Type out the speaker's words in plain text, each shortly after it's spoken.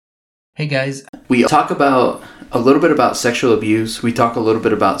Hey guys, we talk about a little bit about sexual abuse. We talk a little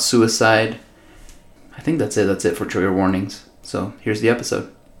bit about suicide. I think that's it. That's it for trigger warnings. So here's the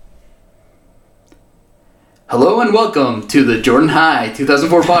episode. Hello and welcome to the Jordan High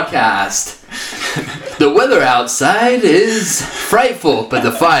 2004 podcast. The weather outside is frightful, but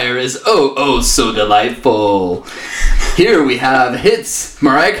the fire is oh so delightful. Here we have hits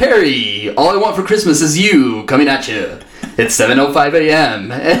Mariah Carey, All I Want for Christmas Is You, coming at you. It's 7:05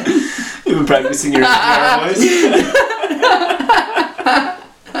 a.m. You've been practicing your voice?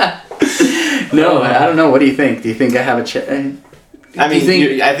 No, I don't know. What do you think? Do you think I have a I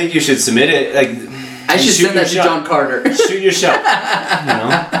think you should submit it. Like, I should send that to John Carter. Shoot your shot. You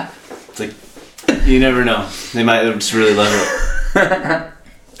know? It's like, you never know. They might just really love it.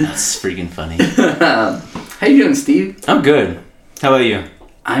 That's freaking funny. How you doing, Steve? I'm good. How about you?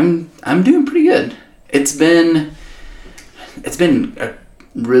 I'm doing pretty good. It's been a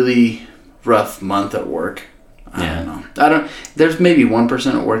really rough month at work. I don't know. There's maybe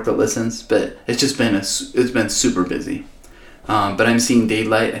 1% at work that listens, but it's been super busy. But I'm seeing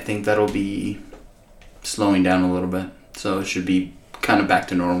daylight. I think that'll be slowing down a little bit, so it should be kind of back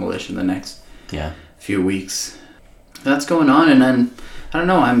to normal-ish in the next few weeks. That's going on, and then I don't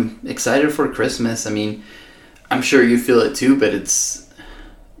know. I'm excited for Christmas. I mean, I'm sure you feel it too, but it's,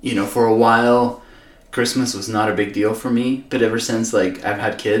 for a while, Christmas was not a big deal for me. But ever since I've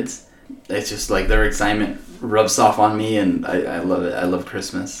had kids, it's just their excitement rubs off on me, and I love it. I love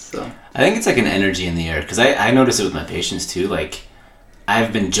Christmas. So I think it's like an energy in the air, because I notice it with my patients too. Like,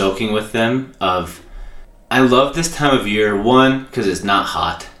 I've been joking with them of, I love this time of year, one, because it's not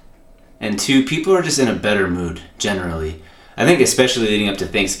hot, and two, people are just in a better mood generally. I think especially leading up to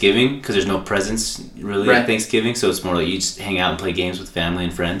Thanksgiving, because there's no presents really at Thanksgiving, so it's more like you just hang out and play games with family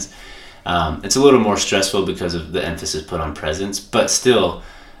and friends. It's a little more stressful because of the emphasis put on presents, but still,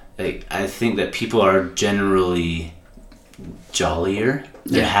 I think that people are generally jollier,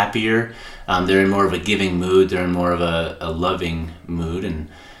 they're happier, they're in more of a giving mood, they're in more of a loving mood,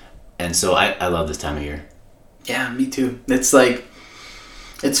 and so I love this time of year. Yeah, me too. It's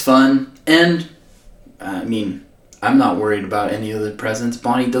it's fun, and I mean, I'm not worried about any of the presents.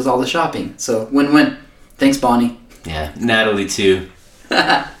 Bonnie does all the shopping, so win-win. Thanks, Bonnie. Yeah, Natalie too.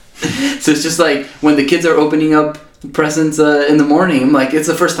 So it's just when the kids are opening up presents in the morning, I'm like, it's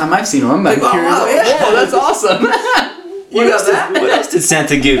the first time I've seen them. I'm like, whoa, that's awesome. You got that? What else did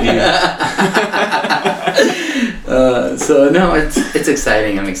Santa give you? So no, it's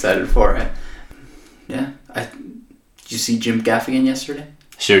exciting. I'm excited for it. Yeah. Did you see Jim Gaffigan yesterday?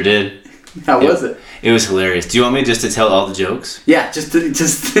 Sure did. How was it? It was hilarious. Do you want me just to tell all the jokes? Yeah, just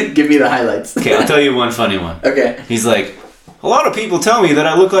give me the highlights. Okay, I'll tell you one funny one. Okay. He's like, a lot of people tell me that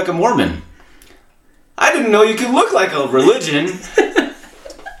I look like a Mormon. I didn't know you could look like a religion.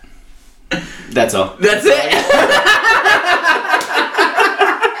 That's all. That's it?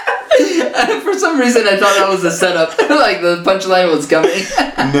 For some reason, I thought that was a setup. The punchline was coming.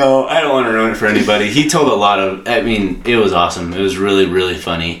 No, I don't want to ruin it for anybody. He told it was awesome. It was really, really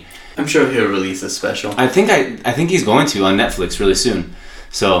funny. I'm sure he'll release a special. I think he's going to on Netflix really soon.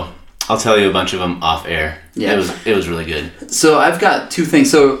 So I'll tell you a bunch of them off air. Yeah. It was really good. So I've got two things.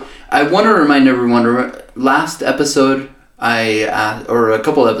 So I want to remind everyone, last episode, or a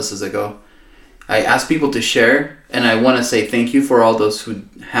couple episodes ago, I asked people to share, and I want to say thank you for all those who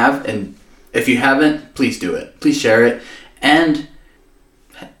have, and if you haven't, please do it. Please share it. And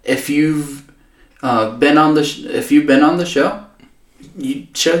if you've been on the show, you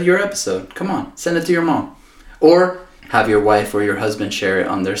share your episode. Come on, send it to your mom, or have your wife or your husband share it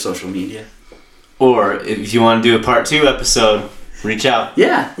on their social media. Or if you want to do a part 2 episode, reach out.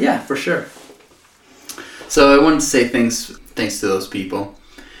 Yeah, for sure. So I wanted to say thanks to those people.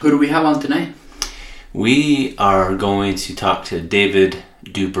 Who do we have on tonight? We are going to talk to David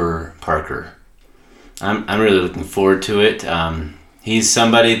Duper Parker. I'm really looking forward to it. He's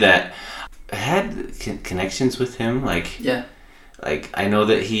somebody that I had connections with him. I know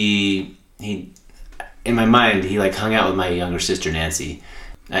that he in my mind he hung out with my younger sister Nancy.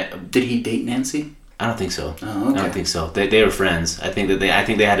 Did he date Nancy? I don't think so. Oh, okay. I don't think so. They were friends. I think they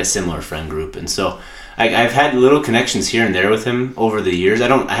had a similar friend group, and so I've had little connections here and there with him over the years. I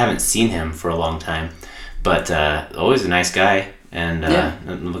haven't seen him for a long time, but always a nice guy, and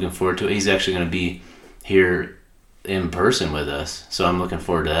I'm looking forward to it. He's actually going to be here in person with us, so I'm looking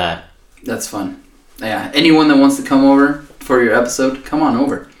forward to that. That's fun. Yeah, anyone that wants to come over for your episode, come on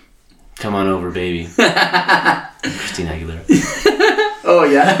over. Come on over, baby. Christina Aguilera. Oh,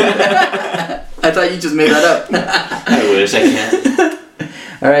 yeah? I thought you just made that up. I wish. I can't.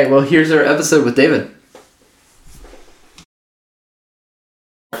 All right, well, here's our episode with David.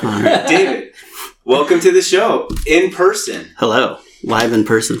 David, welcome to the show in person. Hello, live in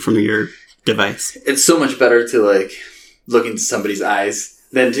person from your device. It's so much better to like look into somebody's eyes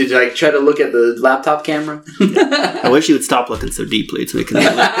than to like try to look at the laptop camera. I wish you would stop looking so deeply. It's making me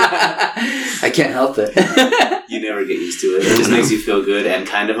look. I can't help it. You never get used to it. It just makes you feel good and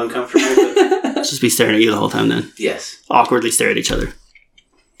kind of uncomfortable. But Just be staring at you the whole time then. yes. Awkwardly stare at each other.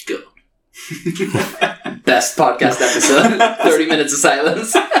 Go. Best podcast episode. 30 minutes of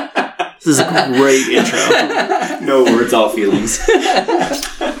silence. This is a great intro. No words, all feelings.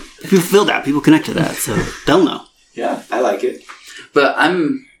 People feel that. People connect to that. So they'll know. Yeah, I like it. But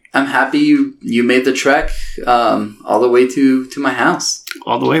I'm happy you made the trek all the way to my house.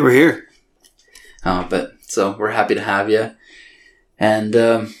 All the way, we're here. But so we're happy to have you. And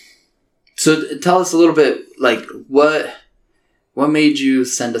so tell us a little bit, like what made you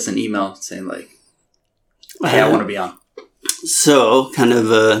send us an email saying like, hey, I want to be on. So, kind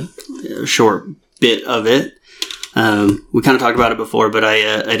of a short bit of it. We kind of talked about it before, but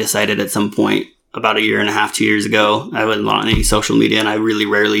I decided at some point about 1.5 years, 2 years ago, I wasn't on any social media, and I really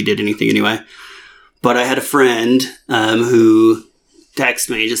rarely did anything anyway. But I had a friend who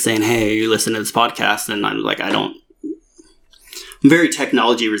texted me just saying, hey, you listen to this podcast? And I'm like, I'm very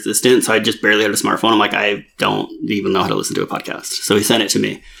technology resistant, so I just barely had a smartphone. I'm like, I don't even know how to listen to a podcast. So he sent it to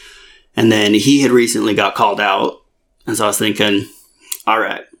me. And then he had recently got called out. And so I was thinking, all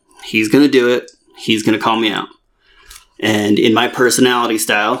right, he's going to do it. He's going to call me out. And in my personality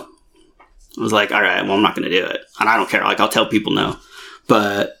style, I was like, all right, well, I'm not going to do it. And I don't care. Like, I'll tell people no.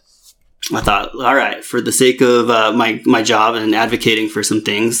 But I thought, all right, for the sake of my job and advocating for some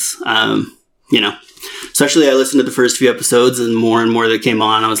things, especially I listened to the first few episodes and more that came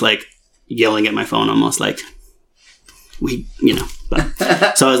on, I was like yelling at my phone almost like,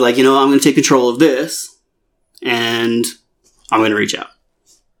 But, so I was like, I'm going to take control of this and I'm going to reach out.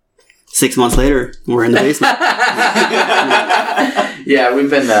 6 months later, we're in the basement. Yeah, we've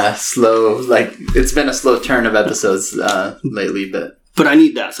been slow. Like it's been a slow turn of episodes lately, but I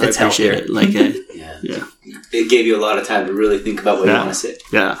need that, so it's I appreciate it. Like, yeah, it gave you a lot of time to really think about what you want to say.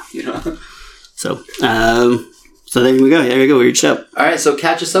 Yeah, So, so there we go. There we go. We reached out. All right, so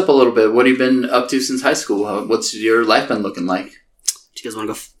catch us up a little bit. What have you been up to since high school? What's your life been looking like? Do you guys want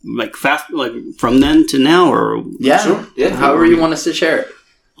to go fast, like from then to now, or yeah, sure. Yeah, however you want us to share it.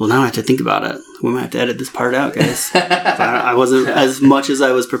 Well, now I have to think about it. We might have to edit this part out, guys. I wasn't as much as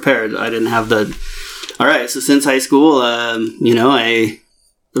I was prepared. I didn't have the... All right, so since high school,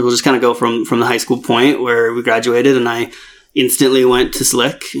 we'll just kind of go from the high school point where we graduated, and I instantly went to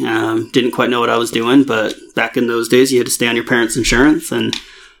Slick. Didn't quite know what I was doing, but back in those days, you had to stay on your parents' insurance, and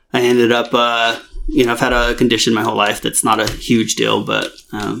I ended up... I've had a condition my whole life that's not a huge deal, but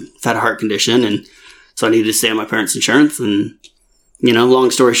I've had a heart condition, and so I needed to stay on my parents' insurance, and... long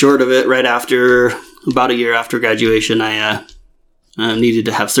story short of it, right after, about a year after graduation, I needed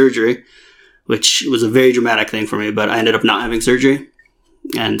to have surgery, which was a very dramatic thing for me, but I ended up not having surgery.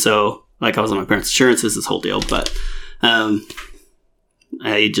 And so, like, I was on my parents' insurance, this whole deal, but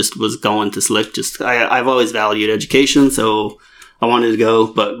I just was going to Slick. I've always valued education, so I wanted to go,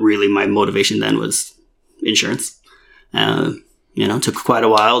 but really my motivation then was insurance. Took quite a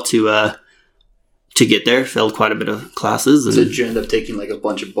while to get there, failed quite a bit of classes. And so did you end up taking like a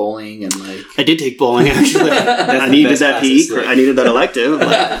bunch of bowling and like... I did take bowling, actually. I needed that peak. I needed that elective.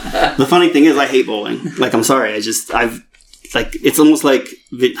 The funny thing is I hate bowling. Like, I'm sorry. It's almost like,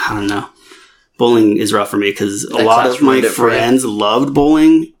 I don't know. Bowling is rough for me because a lot of my friends loved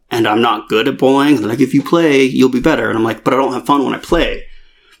bowling and I'm not good at bowling. They're like, if you play, you'll be better. And I'm like, but I don't have fun when I play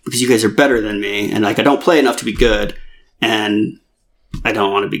because you guys are better than me. And like, I don't play enough to be good and I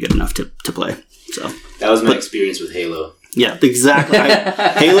don't want to be good enough to play. So that was my experience with Halo. Yeah, exactly.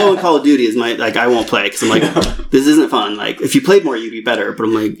 Halo and Call of Duty is I won't play because I'm like, this isn't fun. Like, if you played more, you'd be better. But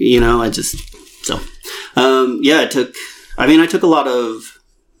I'm like, I took a lot of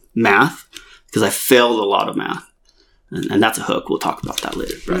math because I failed a lot of math. And that's a hook. We'll talk about that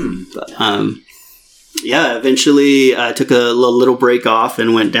later. But eventually I took a little break off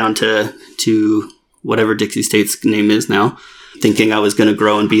and went down to whatever Dixie State's name is now. Thinking I was going to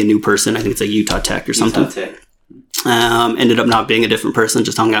grow and be a new person. I think it's like Utah Tech or something. Utah Tech. Ended up not being a different person.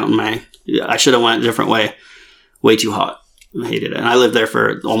 Just hung out I should have went a different way. Way too hot. I hated it. And I lived there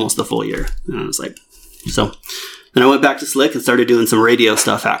for almost a full year. And I was like, so then I went back to Slick and started doing some radio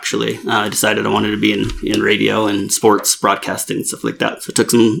stuff, actually. I decided I wanted to be in radio and sports broadcasting and stuff like that. So I took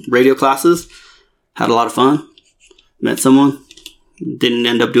some radio classes. Had a lot of fun. Met someone. Didn't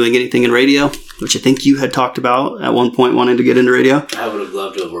end up doing anything in radio, which I think you had talked about at one point wanting to get into radio. I would have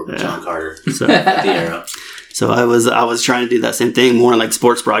loved to have worked with John Carter so, at the Arrow. So I was trying to do that same thing, more like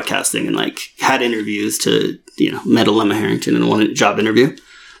sports broadcasting, and like had interviews to, met Emma Harrington in one job interview.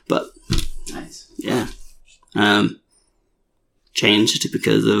 But Nice. yeah, changed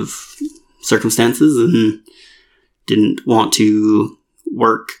because of circumstances and didn't want to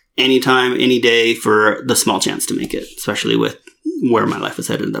work anytime, any day for the small chance to make it, especially with where my life was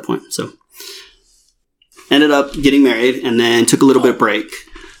headed at that point. So ended up getting married and then took a little bit of break.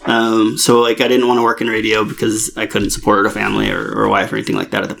 So like I didn't want to work in radio because I couldn't support a family or a wife or anything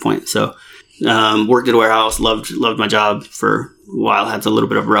like that at the point. So worked at a warehouse, loved my job for a while, had a little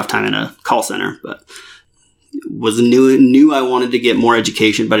bit of a rough time in a call center, but knew I wanted to get more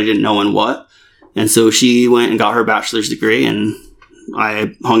education, but I didn't know in what. And so she went and got her bachelor's degree, and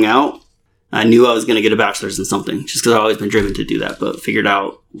I hung out. I knew I was going to get a bachelor's in something just because I've always been driven to do that, but figuring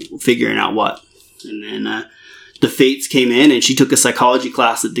out what. And then the fates came in, and she took a psychology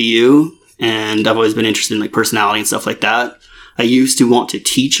class at the U, and I've always been interested in like personality and stuff like that. I used to want to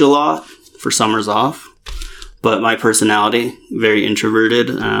teach a lot for summers off, but my personality, very introverted,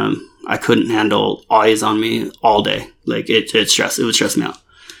 I couldn't handle eyes on me all day. Like it would stress me out.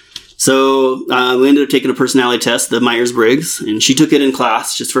 So we ended up taking a personality test, the Myers-Briggs, and she took it in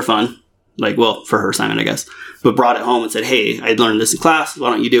class just for fun. Like, well, for her assignment, I guess. But brought it home and said, hey, I learned this in class. Why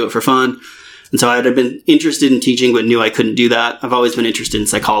don't you do it for fun? And so I had been interested in teaching, but knew I couldn't do that. I've always been interested in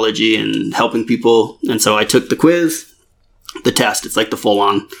psychology and helping people. And so I took the quiz, the test. It's like the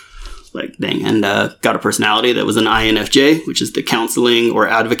full-on like thing. And got a personality that was an INFJ, which is the counseling or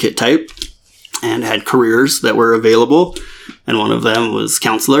advocate type, and had careers that were available. And one of them was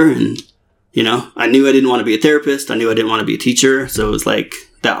counselor. And, I knew I didn't want to be a therapist. I knew I didn't want to be a teacher. So it was like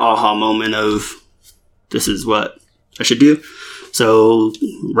that aha moment of this is what I should do. So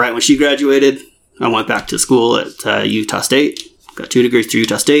right when she graduated, I went back to school at Utah State. Got 2 degrees through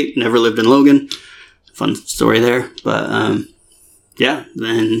Utah State. Never lived in Logan. Fun story there. But yeah,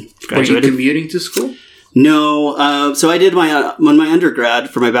 then graduated. Were you commuting to school? No. So I did my undergrad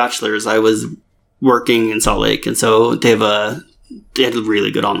for my bachelor's. I was working in Salt Lake, and so they had a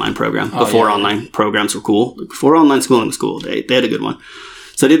really good online program. Online programs were cool. Before online schooling was cool, they had a good one.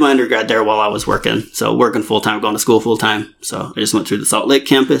 So I did my undergrad there while I was working. So working full-time, going to school full-time. So I just went through the Salt Lake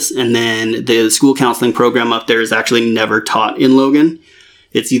campus. And then the school counseling program up there is actually never taught in Logan.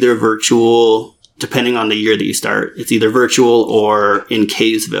 It's either virtual, depending on the year that you start. It's either virtual or in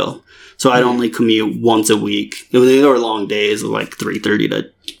Kaysville. So I'd only commute once a week. They were long days, like 3:30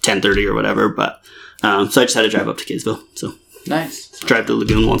 to 10:30 or whatever. But so I just had to drive up to Kaysville. So nice. Drive to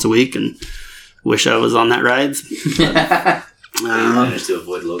Lagoon once a week and wish I was on that rides. I managed to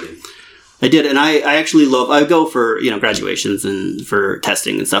avoid Logan. I did, and I actually I go for, graduations and for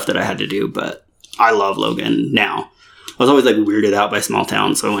testing and stuff that I had to do, but I love Logan now. I was always like weirded out by small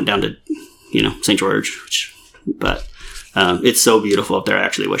towns, so I went down to, St. George, but it's so beautiful up there. I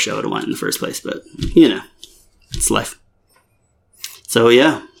actually wish I would have went in the first place, but, it's life. So,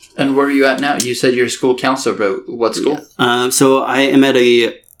 yeah. And where are you at now? You said you're a school counselor, but what school? Yeah. So I am at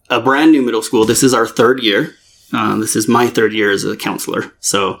a brand new middle school. This is our 3rd year. This is my 3rd year as a counselor.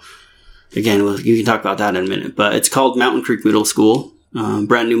 So, again, you can talk about that in a minute. But it's called Mountain Creek Middle School,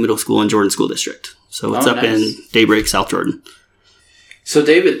 brand new middle school in Jordan School District. So it's up in Daybreak, South Jordan. So,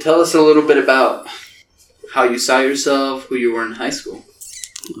 David, tell us a little bit about how you saw yourself, who you were in high school.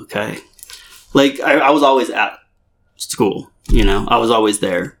 Okay. Like, I was always at school, I was always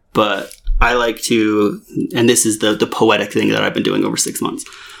there. But I like to, and this is the poetic thing that I've been doing over 6 months.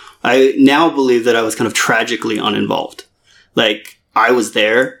 I now believe that I was kind of tragically uninvolved. Like, I was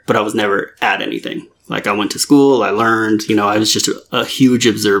there, but I was never at anything. Like, I went to school, I learned, I was just a huge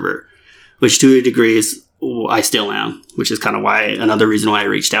observer, which to a degree is, I still am, which is kind of why, another reason why I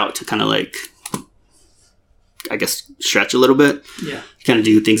reached out to kind of like, I guess, stretch a little bit. Yeah. Kind of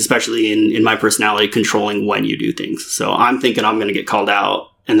do things, especially in my personality, controlling when you do things. So I'm thinking I'm going to get called out,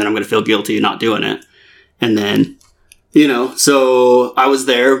 and then I'm going to feel guilty not doing it. And then, so I was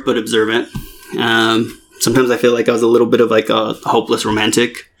there, but observant. Sometimes I feel like I was a little bit of like a hopeless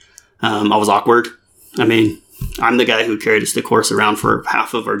romantic. I was awkward. I mean, I'm the guy who carried a stick horse around for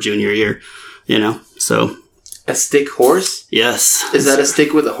half of our junior year, so. A stick horse? Yes. Is that a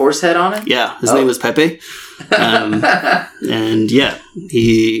stick with a horse head on it? Yeah. His name was Pepe. And yeah,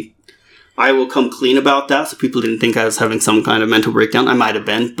 I will come clean about that. So people didn't think I was having some kind of mental breakdown. I might have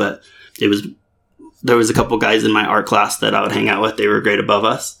been, but there was a couple guys in my art class that I would hang out with. They were a grade above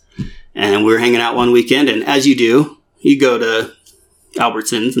us. And we were hanging out one weekend. And as you do, you go to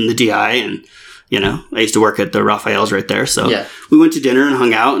Albertsons and the DI. And, I used to work at the Raphael's right there. So we went to dinner and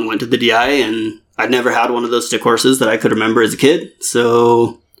hung out and went to the DI. And I'd never had one of those stick horses that I could remember as a kid.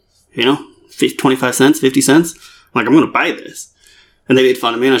 So, 25 cents, 50 cents. I'm like, I'm going to buy this. And they made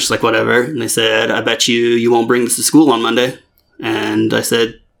fun of me, and I was just like, whatever. And they said, I bet you won't bring this to school on Monday. And I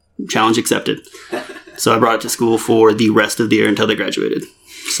said, challenge accepted. So I brought it to school for the rest of the year until they graduated.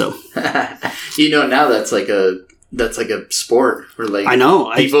 So, now that's like a sport where like I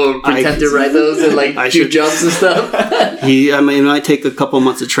know people pretend to ride those and like do jumps and stuff. It might take a couple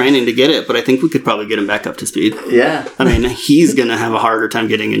months of training to get it, but I think we could probably get him back up to speed. Yeah, I mean, he's gonna have a harder time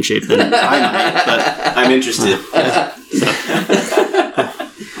getting in shape than I might, but I'm interested.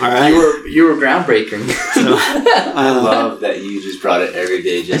 All right, you were groundbreaking. So, I love that you just brought it every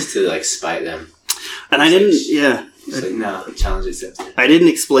day just to like spite them. And I didn't, It's like, no, challenge accepted. I didn't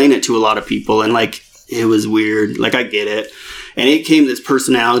explain it to a lot of people, and like it was weird. Like I get it, and it came this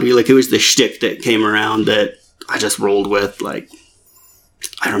personality. Like it was the shtick that came around that I just rolled with. Like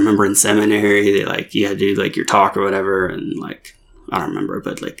I remember in seminary, they like you had to do like your talk or whatever, and like I don't remember,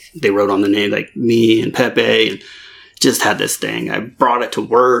 but like they wrote on the name like me and Pepe, and just had this thing. I brought it to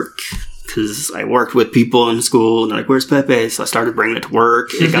work because I worked with people in school, and they're like, "Where's Pepe?" So I started bringing it to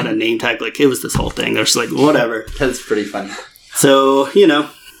work. It got a name tag. Like it was this whole thing. They're just like, whatever. That's pretty funny. So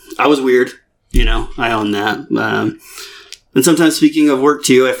I was weird. I own that. And sometimes, speaking of work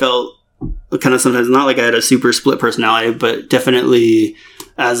too, I felt kind of sometimes not like I had a super split personality, but definitely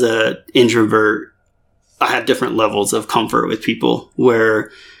as a introvert, I had different levels of comfort with people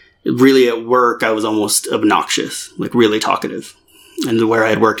where really at work, I was almost obnoxious, like really talkative. And where I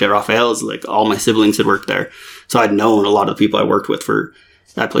had worked at Raphael's, like all my siblings had worked there. So I'd known a lot of the people I worked with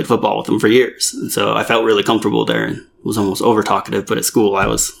I played football with them for years. And so I felt really comfortable there and was almost over talkative. But at school, I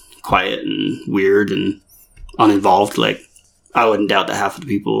was quiet and weird and uninvolved. Like I wouldn't doubt that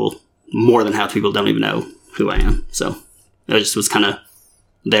more than half the people don't even know who I am. So I just was kind of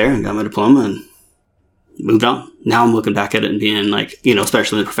there and got my diploma and moved on. Now I'm looking back at it and being like,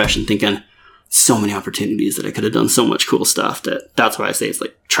 especially in the profession, thinking so many opportunities that I could have done so much cool stuff that's why I say it's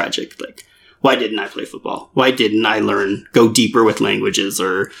like tragic. Like, why didn't I play football? Why didn't I go deeper with languages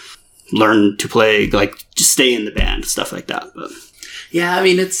or learn to play, like just stay in the band, stuff like that. But yeah, I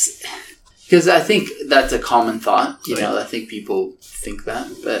mean, it's because I think that's a common thought. I think people think that,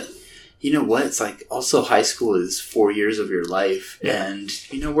 but you know what? It's like also high school is 4 years of your life, and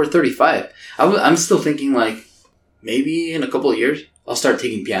we're 35. I'm still thinking like maybe in a couple of years I'll start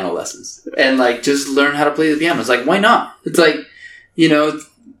taking piano lessons and like just learn how to play the piano. It's like, why not? It's like,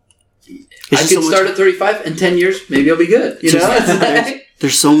 I could start at 35 in 10 years. Maybe I'll be good.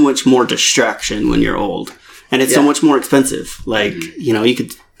 There's so much more distraction when you're old, and it's so much more expensive. Like, you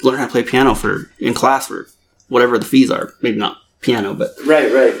could learn how to play piano in class for whatever the fees are. Maybe not piano, but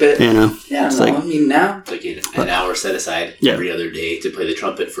right. But yeah, it's like, I mean, now it's like an hour set aside every other day to play the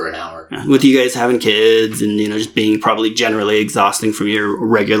trumpet for an hour. Yeah. With you guys having kids and just being probably generally exhausting from your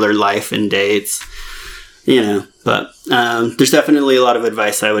regular life and dates, But there's definitely a lot of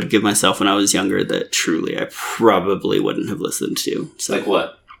advice I would give myself when I was younger that truly I probably wouldn't have listened to. So, like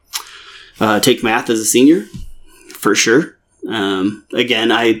what? Take math as a senior, for sure.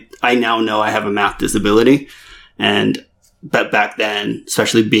 Again, I now know I have a math disability, but back then,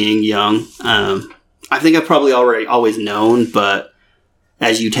 especially being young, I think I've probably always known, but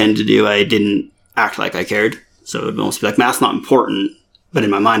as you tend to do, I didn't act like I cared. So it would almost be like, math's not important. But in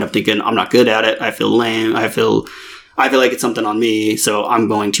my mind, I'm thinking, I'm not good at it. I feel lame. I feel like it's something on me. So I'm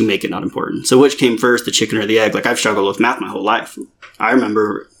going to make it not important. So which came first, the chicken or the egg? Like I've struggled with math my whole life. I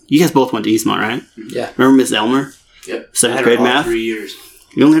remember, you guys both went to Eastmont, right? Yeah. Remember Miss Elmer? Yep. 7th grade math? 3 years.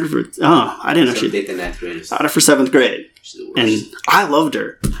 You only had her for, I didn't actually. 8th and 9th grade. I had her for 7th grade. And I loved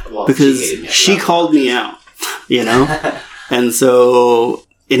her because she called me out, And so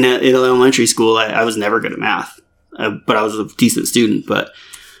in elementary school, I was never good at math. But I was a decent student. But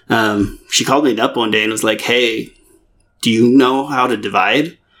she called me up one day and was like, "Hey, do you know how to divide?"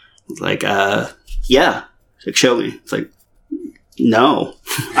 I was like, "Yeah." She's like, "Show me." It's like, "No,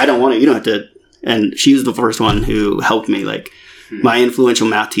 I don't want to. You don't have to." And she was the first one who helped me. Like, my influential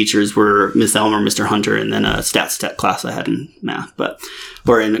math teachers were Miss Elmer, Mr. Hunter, and then a stats tech class I had in math,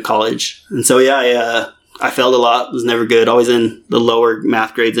 or in college. And so, I failed a lot. Was never good. Always in the lower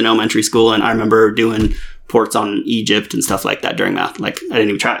math grades in elementary school. And I remember doing reports on Egypt and stuff like that during math. Like, I didn't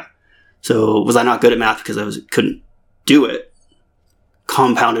even try. So was I not good at math because I couldn't do it?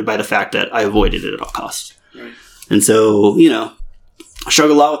 Compounded by the fact that I avoided it at all costs. Right. And so, I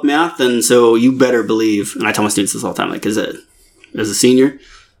struggle a lot with math. And so you better believe, and I tell my students this all the time, like as a senior,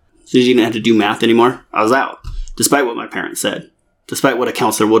 as soon as you didn't have to do math anymore, I was out. Despite what my parents said. Despite what a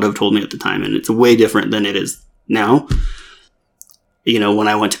counselor would have told me at the time. And it's way different than it is now. When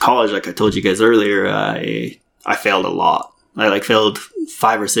I went to college, like I told you guys earlier, I failed a lot. I like failed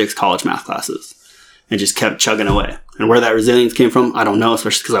 5 or 6 college math classes and just kept chugging away. And where that resilience came from, I don't know,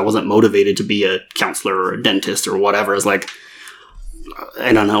 especially because I wasn't motivated to be a counselor or a dentist or whatever. It's like,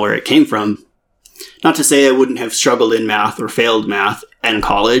 I don't know where it came from. Not to say I wouldn't have struggled in math or failed math in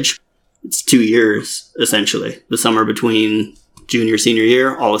college. It's 2 years, essentially. The summer between junior, senior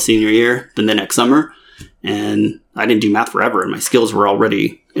year, all of senior year, then the next summer. And I didn't do math forever, and my skills were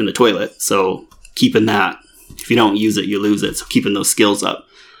already in the toilet. So keeping that, if you don't use it, you lose it. So keeping those skills up.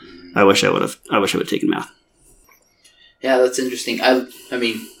 I wish I would have taken math. Yeah, that's interesting. I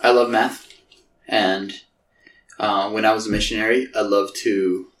mean, I love math. And when I was a missionary, I loved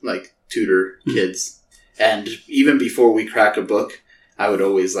to, like, tutor kids. And even before we crack a book, I would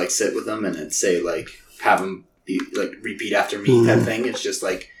always, like, sit with them and I'd say, like, have them be, like, repeat after me type thing. It's just,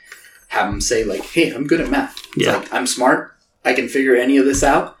 like, have them say, like, hey, I'm good at math. It's like, I'm smart. I can figure any of this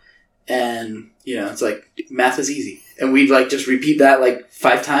out. And, you know, it's like, math is easy. And we'd, like, just repeat that, like,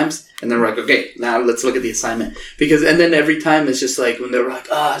 5 times. And then we're like, okay, now let's look at the assignment. And then every time it's just like, when they're like,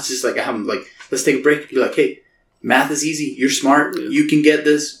 it's just like, I'm like, let's take a break. Be like, hey, math is easy. You're smart. Yeah. You can get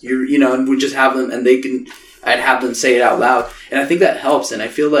this. You know, and we just have them, and I'd have them say it out loud. And I think that helps. And I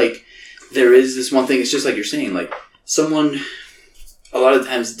feel like there is this one thing, it's just like you're saying, like, someone a lot of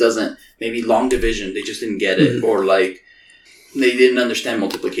times doesn't, maybe long division, they just didn't get it. Or, like, they didn't understand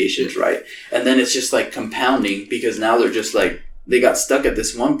multiplications, right? And then it's just, like, compounding, because now they're just, like, they got stuck at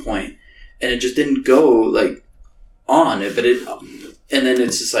this one point, and it just didn't go, like, on it. And then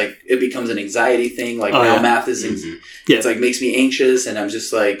it's just, like, it becomes an anxiety thing. Like, math is, it's, like, makes me anxious, and I'm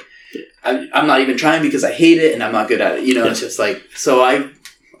just, like, I'm not even trying because I hate it, and I'm not good at it. You know, it's just, like, so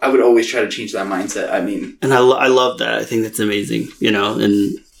I would always try to change that mindset. I mean... And I love that. I think that's amazing, you know,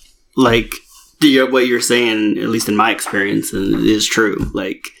 and, like, what you're saying, at least in my experience, and it is true.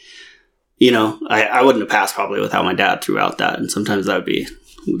 Like, you know, I wouldn't have passed probably without my dad throughout that. And sometimes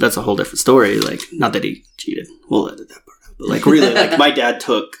that's a whole different story. Like, not that he cheated. We'll edit that part out. But, like, really, like, my dad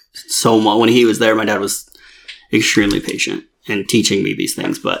took so much. When he was there, my dad was extremely patient in teaching me these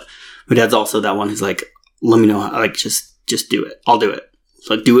things. But my dad's also that one who's like, let me know how, like, just do it. I'll do it.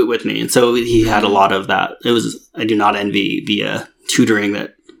 So do it with me. And so he had a lot of that. I do not envy the tutoring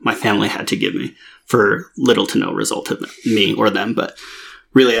that my family had to give me for little to no result of me or them. But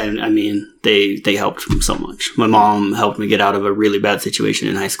really, I mean, they helped so much. My mom helped me get out of a really bad situation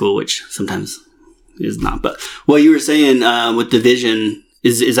in high school, which sometimes is not. But what you were saying with division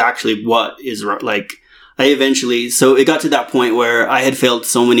is actually what is, like, so it got to that point where I had failed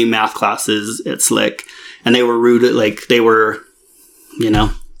so many math classes at Slick, and they were rooted, like, they were, you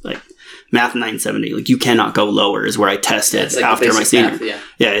know, like, math 970. Like, you cannot go lower is where I tested like after my senior. Math,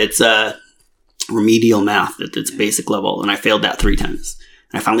 yeah, it's remedial math at its basic level, and I failed that 3 times.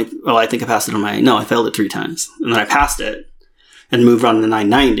 And I finally, I think I passed it I failed it 3 times. And then I passed it and moved on to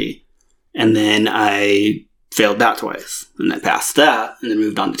 990. And then I failed that twice. And I passed that and then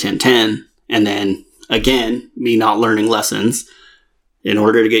moved on to 1010. And then, again, me not learning lessons. In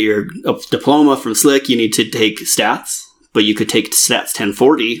order to get your diploma from Slick, you need to take stats. But you could take stats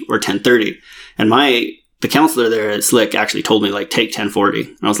 1040 or 1030. And the counselor there at Slick actually told me, like, take 1040.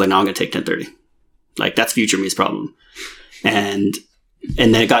 And I was like, no, I'm going to take 1030. Like, that's future me's problem. And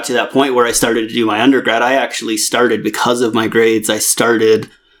then it got to that point where I started to do my undergrad. I actually started, because of my grades, I started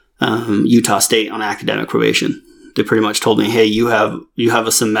Utah State on academic probation. They pretty much told me, hey, you have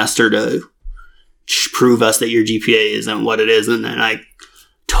a semester to prove us that your GPA isn't what it is. And then I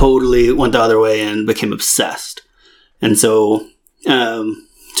totally went the other way and became obsessed. And so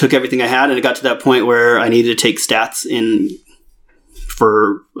took everything I had, and it got to that point where I needed to take stats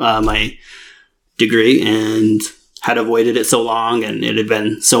for my degree, and had avoided it so long, and it had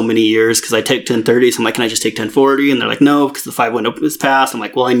been so many years because I take 1030. So I'm like, can I just take 1040? And they're like, no, because the 5 window is passed. I'm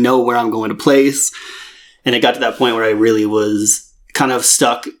like, well, I know where I'm going to place. And it got to that point where I really was kind of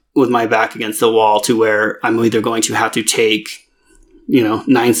stuck with my back against the wall, to where I'm either going to have to take, you know,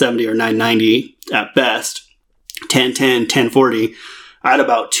 970 or 990 at best, 1010, 1040. I had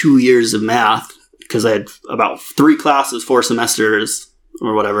about 2 years of math, because I had about 3 classes, 4 semesters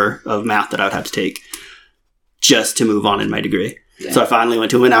or whatever of math that I would have to take just to move on in my degree. Yeah. So I finally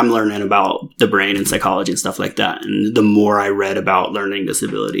went to, and I'm learning about the brain and psychology and stuff like that. And the more I read about learning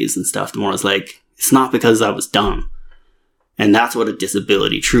disabilities and stuff, the more I was like, it's not because I was dumb. And that's what a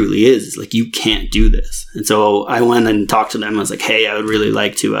disability truly is. It's like, you can't do this. And so I went and talked to them. I was like, hey, I would really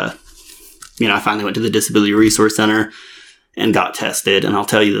like to, I finally went to the Disability Resource Center and got tested. And I'll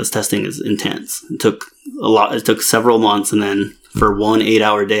tell you, this testing is intense. It took it took several months. And then for one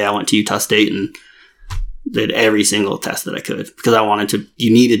 8-hour day, I went to Utah State and did every single test that I could, because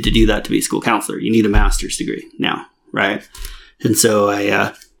you needed to do that to be a school counselor. You need a master's degree now. right? And so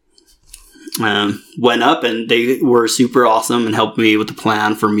I went up, and they were super awesome and helped me with the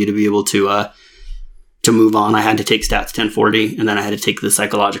plan for me to be able to move on. I had to take stats 1040, and then I had to take the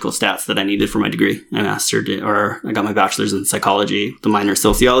psychological stats that I needed for my degree. I got my bachelor's in psychology, the minor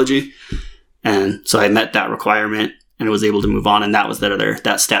sociology. And so I met that requirement and was able to move on. And that was that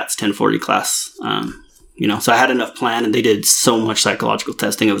stats 1040 class. So I had enough plan, and they did so much psychological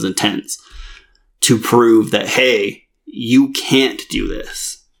testing. It was intense to prove that, hey, you can't do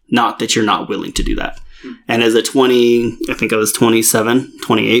this. Not that you're not willing to do that. And as I think I was 27,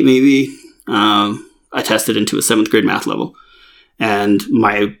 28 maybe, I tested into a 7th grade math level, and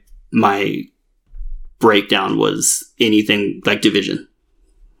my breakdown was anything like division,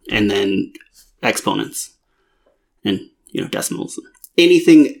 and then exponents, and decimals,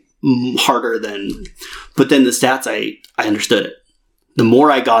 anything harder than. But then the stats, I understood it. The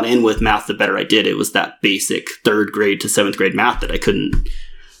more I got in with math, the better I did. It was that basic 3rd grade to 7th grade math that I couldn't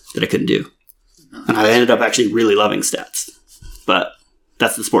do, and I ended up actually really loving stats, but.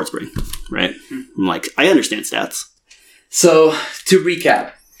 That's the sports brain, right? I'm like, I understand stats. So, to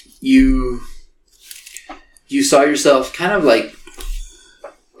recap, you saw yourself kind of like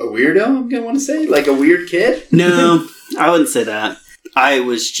a weirdo, I'm going to want to say? Like a weird kid? No, I wouldn't say that. I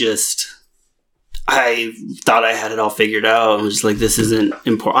thought I had it all figured out. I was just like, this isn't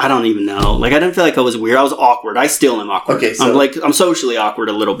important. I don't even know. Like, I didn't feel like I was weird. I was awkward. I still am awkward. Okay, so I'm socially awkward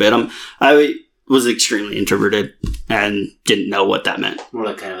a little bit. I was extremely introverted and didn't know what that meant. More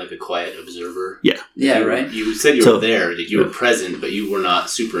like kind of like a quiet observer. Yeah. Yeah, right. You said you were there, that you were present, but you were not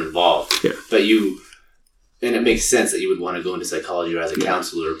super involved. Yeah. But and it makes sense that you would want to go into psychology or as a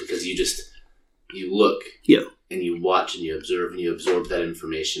counselor, because you look and you watch and you observe and you absorb that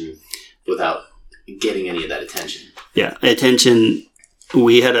information without getting any of that attention. Yeah. Attention.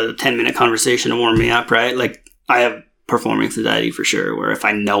 We had a 10-minute conversation to warm me up, right? Like, I have performance anxiety for sure, where if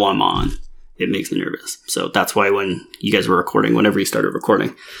I know I'm on, it makes me nervous. So that's why when you guys were recording, whenever you started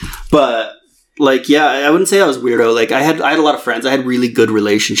recording. But like, yeah, I wouldn't say I was weirdo. Like, I had a lot of friends. I had really good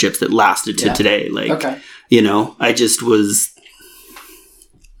relationships that lasted to today. Like, okay. I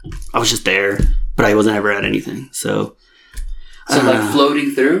was just there, but I wasn't ever at anything. So like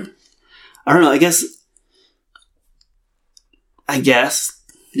floating through? I don't know. I guess.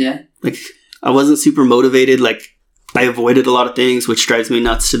 Yeah. Like, I wasn't super motivated. Like, I avoided a lot of things, which drives me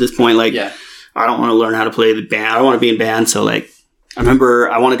nuts to this point. Like, I don't want to learn how to play the band. I don't want to be in band. So, like, I remember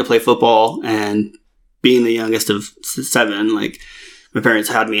I wanted to play football, and being the youngest of 7, like, my parents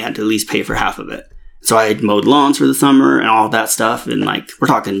had to at least pay for half of it. So I mowed lawns for the summer and all that stuff. And, like, we're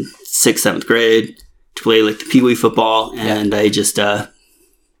talking 6th, 7th grade to play, like, the Pee-wee football. And I just, I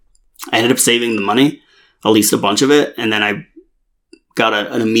ended up saving the money, at least a bunch of it. And then I got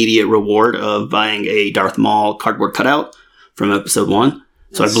an immediate reward of buying a Darth Maul cardboard cutout from episode 1.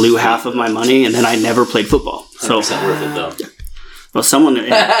 So I blew half of my money, and then I never played football. So 100% worth it, though. Well, someone...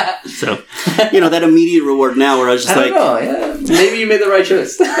 So, that immediate reward now where I was just I don't know, yeah. Maybe you made the right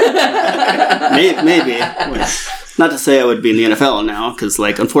choice. Maybe. Not to say I would be in the NFL now, because,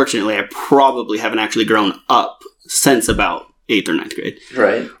 like, unfortunately, I probably haven't actually grown up since about 8th or 9th grade.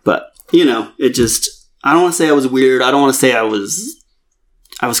 Right. But, it just... I don't want to say I was weird. I don't want to say I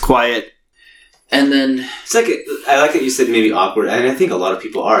was quiet. And then... It's like, I like that you said maybe awkward, and I think a lot of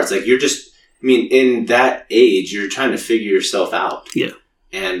people are. It's like, you're just... in that age, you're trying to figure yourself out. Yeah.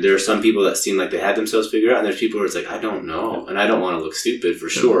 And there are some people that seem like they had themselves figured out, and there's people where it's like, I don't know, and I don't want to look stupid for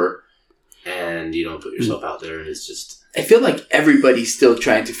sure. And you don't put yourself out there, and it's just... I feel like everybody's still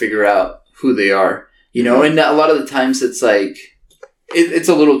trying to figure out who they are, and a lot of the times it's like, it's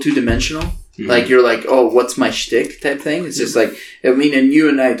a little two-dimensional. Mm-hmm. Like, you're like, oh, what's my shtick type thing? It's just like, and you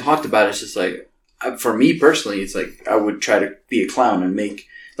and I talked about it, it's just like, for me personally, it's like, I would try to be a clown and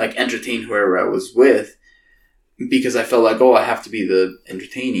entertain whoever I was with, because I felt like, oh, I have to be the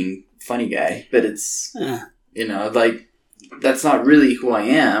entertaining, funny guy. But it's, that's not really who I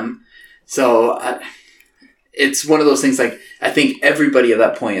am. So it's one of those things, like, I think everybody at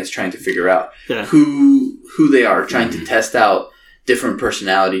that point is trying to figure out who they are, trying to test out different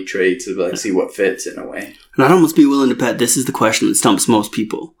personality traits to see what fits in a way. And I'd almost be willing to bet this is the question that stumps most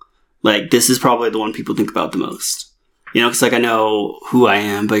people. Like, this is probably the one people think about the most. Because, like, I know who I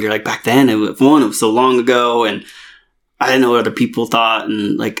am, but you're like, back then, it was so long ago, and I didn't know what other people thought,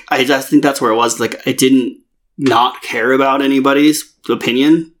 and, like, I just think that's where it was. Like, I didn't not care about anybody's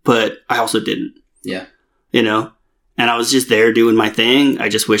opinion, but I also didn't. Yeah. And I was just there doing my thing. I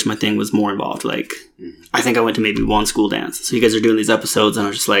just wish my thing was more involved. Like, I think I went to maybe one school dance. So you guys are doing these episodes, and I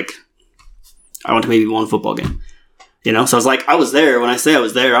was just like, I went to maybe one football game. So I was like, I was there. When I say I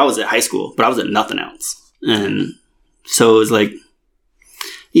was there, I was at high school, but I was at nothing else. And So it was like,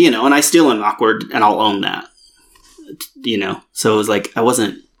 you know, and I still am awkward, and I'll own that, you know. So it was like, I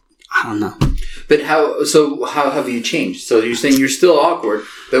don't know. But how have you changed? So you're saying you're still awkward,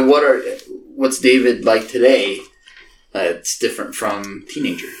 but what's David like today that's different from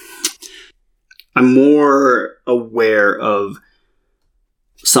teenager? I'm more aware of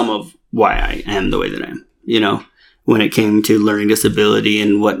some of why I am the way that I am, you know, when it came to learning disability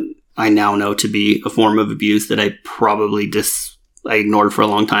and what I now know to be a form of abuse that I probably I ignored for a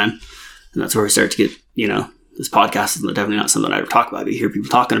long time. And that's where I start to get, you know, this podcast is definitely not something I ever talk about. You hear people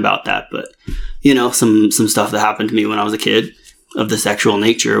talking about that, but, you know, some stuff that happened to me when I was a kid of the sexual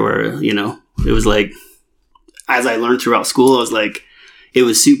nature where, you know, it was like, as I learned throughout school, I was like, it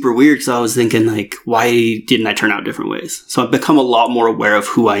was super weird because I was thinking, like, why didn't I turn out different ways? So I've become a lot more aware of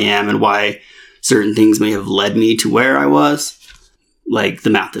who I am and why certain things may have led me to where I was. Like the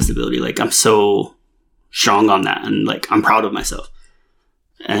math disability, like I'm so strong on that and like I'm proud of myself.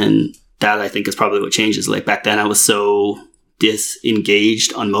 And that I think is probably what changes. Like back then I was so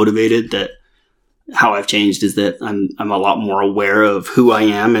disengaged, unmotivated that how I've changed is that I'm a lot more aware of who I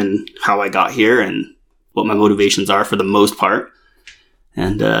am and how I got here and what my motivations are for the most part.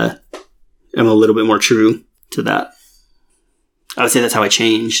 And I'm a little bit more true to that. I would say that's how I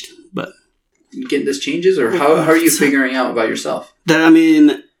changed, but... You getting this changes, or how are you figuring out about yourself? That, I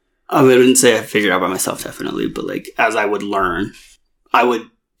mean, I wouldn't say I figured out by myself, definitely, but like, as I would learn, I would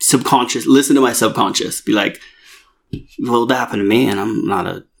listen to my subconscious, be like, well, that happened to me, and I'm not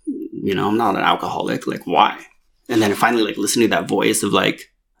an alcoholic, like, why? And then finally, like, listen to that voice of like,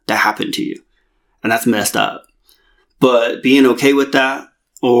 that happened to you, and that's messed up. But being okay with that,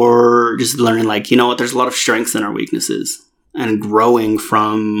 or just learning, like, you know what, there's a lot of strengths in our weaknesses, and growing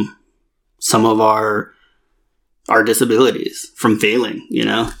from some of our disabilities from failing, you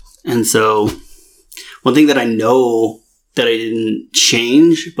know? And so one thing that I know that I didn't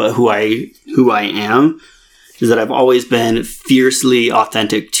change, but who I am, is that I've always been fiercely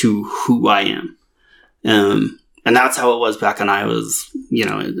authentic to who I am. And that's how it was back when I was, you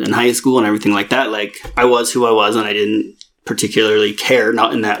know, in high school and everything like that. Like I was who I was and I didn't particularly care,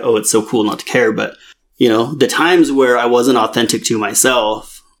 not in that, oh, it's so cool not to care, but you know, the times where I wasn't authentic to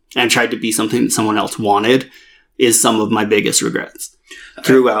myself and tried to be something that someone else wanted is some of my biggest regrets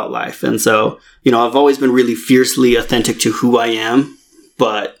throughout life. And so, you know, I've always been really fiercely authentic to who I am,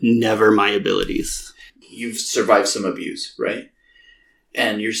 but never my abilities. You've survived some abuse, right?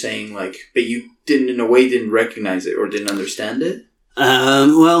 And you're saying like, but you didn't recognize it or didn't understand it?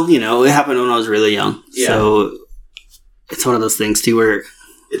 Well, you know, it happened when I was really young. Yeah. So it's one of those things too where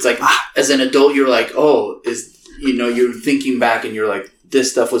it's like, as an adult, you're like, you're thinking back and you're like,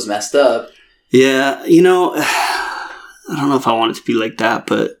 this stuff was messed up. Yeah, you know, I don't know if I want it to be like that,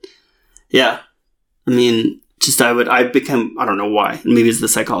 but yeah. I mean, I don't know why, maybe it's the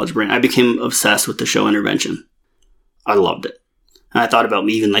psychology brain. I became obsessed with the show Intervention. I loved it. And I thought about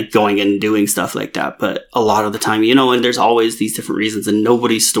me even like going and doing stuff like that, but a lot of the time, you know, and there's always these different reasons and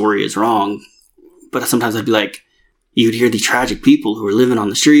nobody's story is wrong. But sometimes I'd be like, you'd hear these tragic people who are living on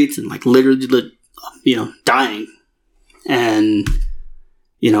the streets and like literally, you know, dying. And,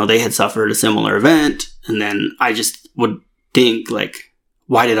 you know, they had suffered a similar event. And then I just would think like,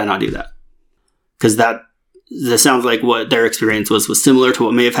 why did I not do that? Because that sounds like what their experience was similar to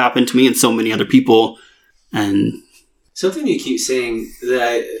what may have happened to me and so many other people. And something you keep saying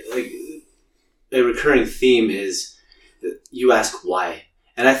that a recurring theme is that you ask why.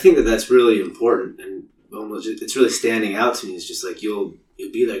 And I think that that's really important. And almost it's really standing out to me. It's just like, you'll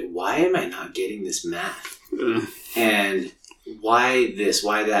be like, why am I not getting this math? And why this,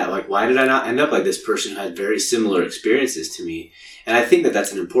 why that? Like, why did I not end up like this person who had very similar experiences to me? And I think that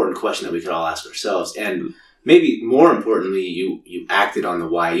that's an important question that we could all ask ourselves. And maybe more importantly, you acted on the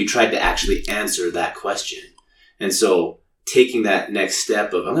why. You tried to actually answer that question. And so taking that next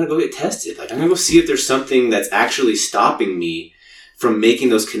step of, I'm going to go get tested. Like, I'm going to go see if there's something that's actually stopping me from making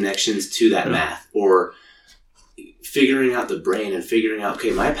those connections to that math, or figuring out the brain and figuring out,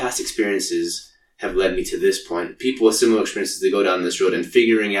 okay, my past experiences have led me to this point. People with similar experiences, they go down this road, and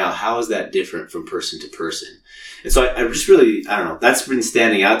figuring out how is that different from person to person. And so I just really, I don't know, that's been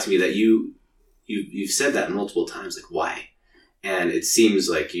standing out to me that you've said that multiple times, like why? And it seems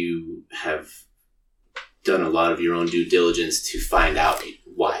like you have done a lot of your own due diligence to find out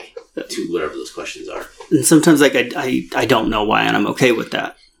why to whatever those questions are. And sometimes like I don't know why, and I'm okay with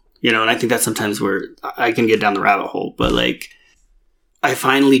that. You know, and I think that's sometimes where I can get down the rabbit hole, but like I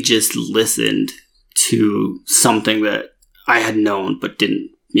finally just listened to something that I had known but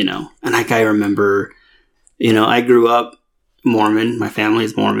didn't, you know. And like I remember, you know, I grew up Mormon, my family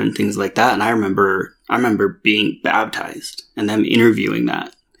is Mormon, things like that, and I remember I remember being baptized and them interviewing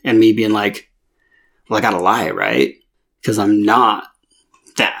that and me being like, well, I gotta lie, right? Because I'm not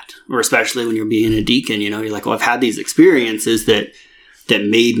that. Or especially when you're being a deacon, you're like, well, I've had these experiences that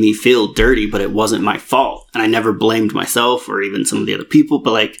made me feel dirty, but it wasn't my fault. And I never blamed myself or even some of the other people,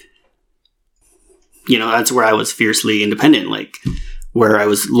 but like, that's where I was fiercely independent, like where I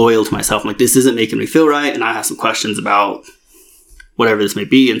was loyal to myself. I'm like, this isn't making me feel right. And I have some questions about whatever this may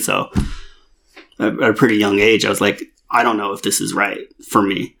be. And so at a pretty young age, I was like, I don't know if this is right for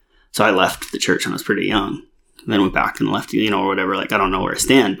me. So I left the church when I was pretty young, and then went back and left, or whatever. Like, I don't know where I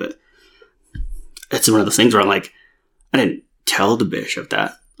stand, but it's one of those things where I'm like, I didn't tell the bishop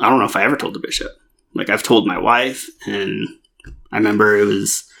that. I don't know if I ever told the bishop. Like, I've told my wife, and I remember it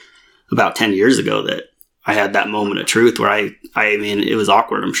was about 10 years ago that I had that moment of truth where I mean, it was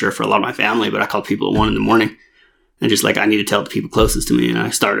awkward, I'm sure, for a lot of my family, but I called people at 1 a.m. and just like, I need to tell the people closest to me. And I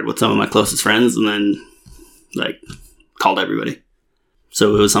started with some of my closest friends and then like called everybody.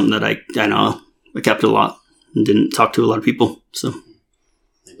 So it was something that I know I kept a lot and didn't talk to a lot of people. So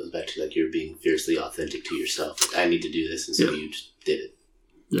it goes back to like you're being fiercely authentic to yourself. Like, I need to do this, and so you just did it.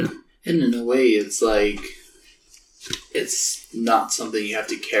 Yeah. And in a way, it's like it's not something you have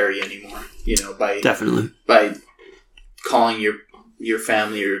to carry anymore. Definitely by calling your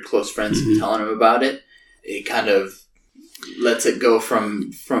family or your close friends and telling them about it. It kind of lets it go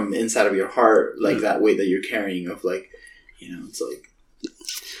from inside of your heart, like that weight that you're carrying of like, it's like,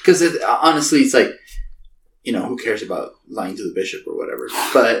 because honestly, it's like, who cares about lying to the bishop or whatever?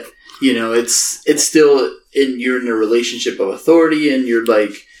 But, it's still you're in a relationship of authority and you're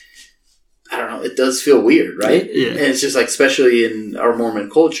like, I don't know, it does feel weird, right? Yeah. And it's just like, especially in our Mormon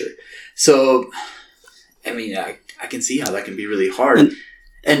culture. So, I mean, I can see how that can be really hard.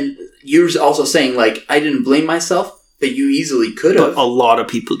 And you're also saying, like, I didn't blame myself, but you easily could have. But a lot of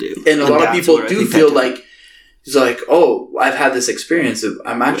people do. And a lot of people do feel like, it's like, oh, I've had this experience of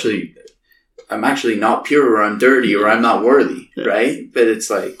I'm actually not pure, or I'm dirty, or I'm not worthy, right? But it's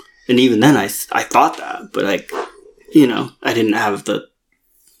like... And even then, I thought that, but like, I didn't have the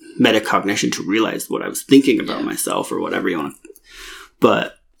metacognition to realize what I was thinking about myself or whatever you want to...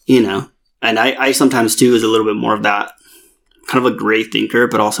 But, and I sometimes, too, is a little bit more of that kind of a gray thinker,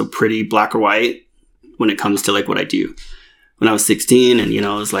 but also pretty black or white when it comes to like what I do. When I was 16 and,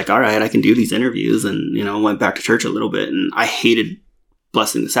 I was like, all right, I can do these interviews, and, went back to church a little bit, and I hated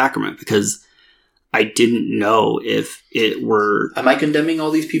blessing the sacrament because I didn't know if it were... Am I condemning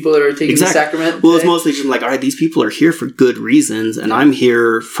all these people that are taking the sacrament? Well, it's mostly just like, all right, these people are here for good reasons, and I'm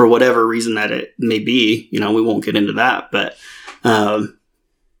here for whatever reason that it may be. We won't get into that, but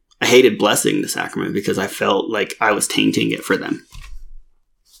I hated blessing the sacrament because I felt like I was tainting it for them.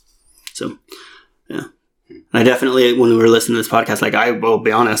 So, yeah. I definitely, when we were listening to this podcast, like, I will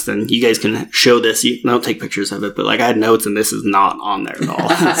be honest, and you guys can show this. You don't take pictures of it, but like, I had notes, and this is not on there at all.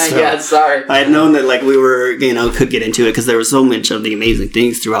 So yeah, sorry. I had known that like we were, could get into it because there was so much of the amazing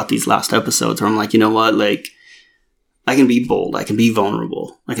things throughout these last episodes where I'm like, you know what, like, I can be bold, I can be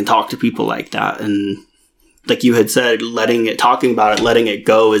vulnerable, I can talk to people like that, and like you had said, talking about it, letting it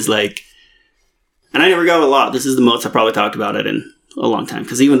go is like, and I never go a lot. This is the most I probably talked about it in a long time.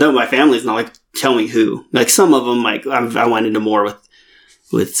 Because even though my family's not like, tell me who. Like some of them, like I went into more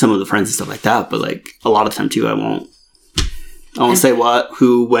with some of the friends and stuff like that. But like a lot of time too, I won't say what,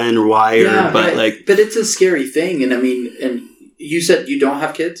 who, when, or why. But it's a scary thing. And I mean, and you said you don't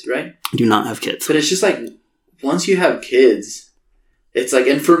have kids, right? I do not have kids. But it's just like, once you have kids, it's like,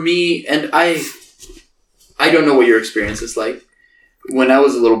 and for me, and I don't know what your experience is like. When I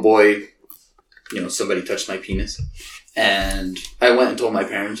was a little boy, somebody touched my penis. And I went and told my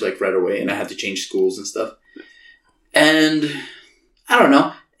parents, like, right away. And I had to change schools and stuff. And I don't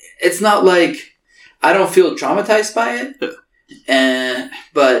know. It's not like I don't feel traumatized by it.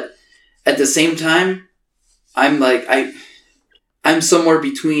 But at the same time, I'm like, I'm somewhere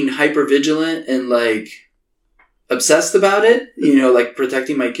between hypervigilant and, like, obsessed about it. Like,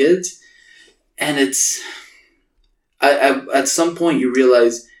 protecting my kids. And it's... at some point you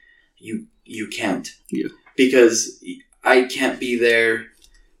realize you can't. Yeah. Because I can't be there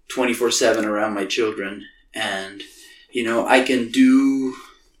 24/7 around my children. And, I can do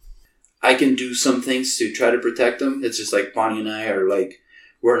some things to try to protect them. It's just like Bonnie and I are like,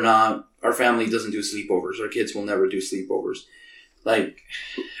 our family doesn't do sleepovers. Our kids will never do sleepovers. Like,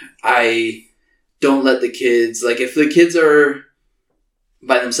 I don't let the kids, like, if the kids are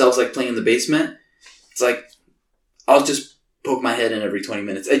by themselves, like, playing in the basement, it's like, I'll just poke my head in every 20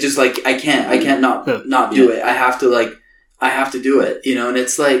 minutes. I just, like, I can't not do it. I have to do it, and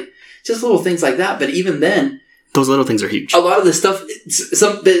it's like, just little things like that. But even then, those little things are huge. A lot of the stuff,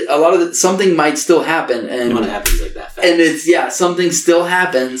 something might still happen, and when it happens like that, fast. and it's something still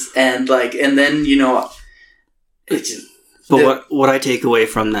happens, and then it's just. But what I take away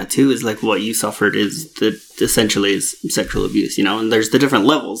from that too is like what you suffered is essentially is sexual abuse, and there's the different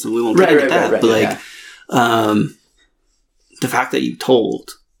levels, and we won't get into that. But the fact that you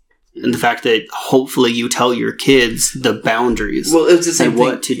told, and the fact that hopefully you tell your kids the boundaries, well, it's the same and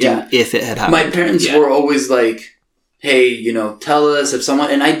what to do if it had happened. My parents were always like, "Hey, tell us if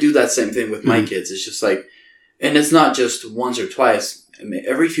someone," and I do that same thing with my kids. It's just like, and it's not just once or twice. I mean,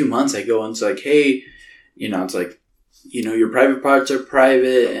 every few months I go and it's like, "Hey, it's like." Your private parts are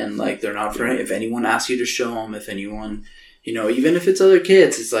private, and like they're not for if anyone asks you to show them. If anyone, even if it's other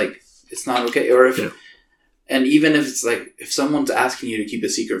kids, it's like it's not okay. Or if, and even if it's like if someone's asking you to keep a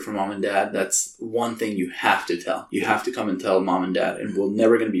secret from mom and dad, that's one thing you have to tell. You have to come and tell mom and dad, and we're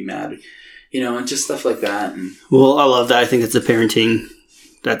never going to be mad. And just stuff like that. And well, I love that. I think it's a parenting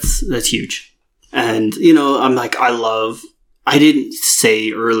that's huge. And I'm like I didn't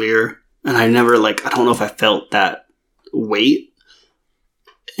say earlier, and I never I don't know if I felt that weight,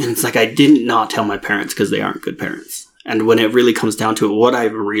 and it's like I did not tell my parents because they aren't good parents. And when it really comes down to it, what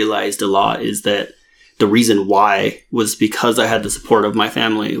I've realized a lot is that the reason why was because I had the support of my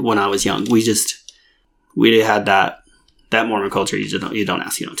family when I was young. We had that Mormon culture. You don't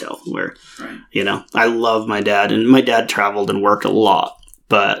ask, you don't tell. Where I love my dad, and my dad traveled and worked a lot.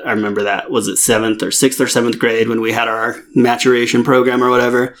 But I remember that was it 6th or 7th grade when we had our maturation program or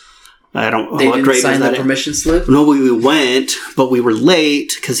whatever. I don't. They didn't sign the permission slip. No, we went, but we were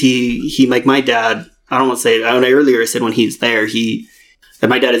late because he like my dad. I don't want to say. Earlier I said when he's there, and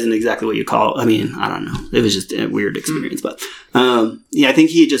my dad isn't exactly what you call. I mean, I don't know. It was just a weird experience, but I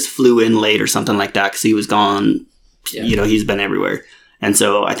think he just flew in late or something like that because he was gone. Yeah. He's been everywhere, and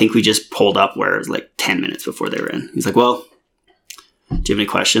so I think we just pulled up where it was like 10 minutes before they were in. He's like, "Well, do you have any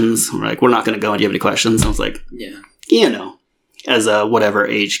questions?" We're like, "We're not going to go. And do you have any questions?" And I was like, "Yeah, as a whatever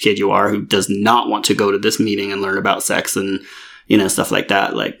age kid you are who does not want to go to this meeting and learn about sex and, stuff like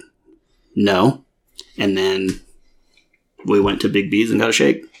that, like, no." And then we went to Big B's and got a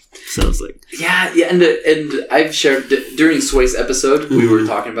shake. So it's like... Yeah, and I've shared... During Sway's episode, we were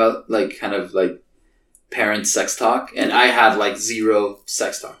talking about, kind of, parent sex talk, and I had, 0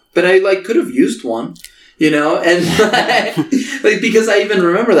 sex talk. But I, could have used one, and, because I even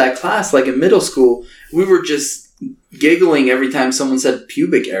remember that class, in middle school, we were just... giggling every time someone said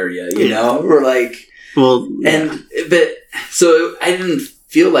pubic area, we're but so I didn't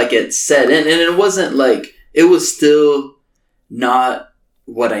feel like it set in, and it wasn't it was still not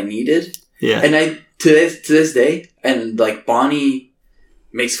what I needed. Yeah. And I to this day, and Bonnie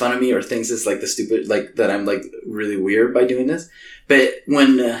makes fun of me or thinks it's the stupid that I'm really weird by doing this. But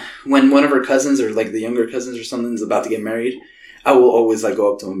when one of her cousins or the younger cousins or something is about to get married, I will always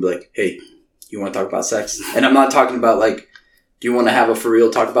go up to them and be like, "Hey, you want to talk about sex?" And I'm not talking about do you want to have a for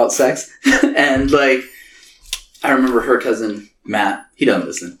real talk about sex? And I remember her cousin Matt. He doesn't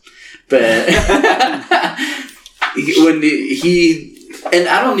listen, but when and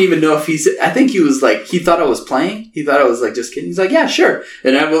I don't even know if I think he was he thought I was playing. He thought I was just kidding. He's like, "Yeah, sure."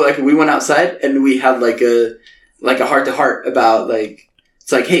 And I was we went outside and we had a heart to heart about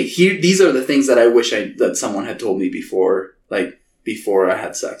it's "Hey, these are the things that I wish that someone had told me before I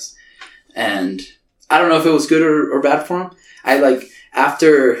had sex." And I don't know if it was good or bad for him. I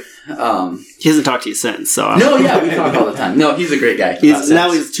after he hasn't talked to you since, so no, we talk all the time. No, he's a great guy. Now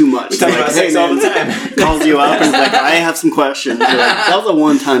he's too much. We talk about sex all the time. Calls you up and is like, "I have some questions." That was a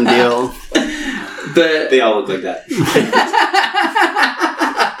one-time deal. But they all look like that.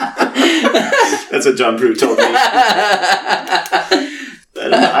 That's what John Prue told me.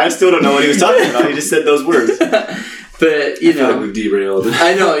 I still don't know what he was talking about. He just said those words. But, I feel we've derailed.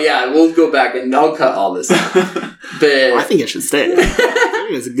 I know, yeah. We'll go back and I'll cut all this out. But I think it should stay. I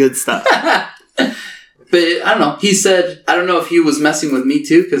think it's good stuff. But, I don't know. He said, I don't know if he was messing with me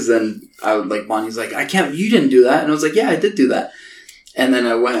too, because then I would Bonnie's you didn't do that. And I was like, yeah, I did do that. And then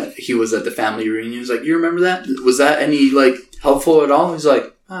he was at the family reunion. He was like, you remember that? Was that any, helpful at all? He's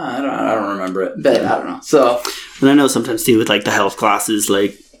like, I don't remember it. But I don't know. So. And I know sometimes too with the health classes,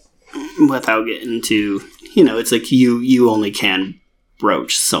 without getting to... it's you only can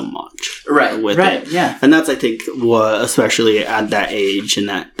broach so much. Right. With it. Yeah. And that's, I think, what, especially at that age and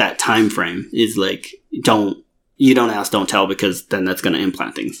that time frame, is don't ask, don't tell, because then that's going to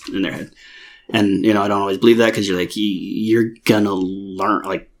implant things in their head. And, I don't always believe that because you're going to learn,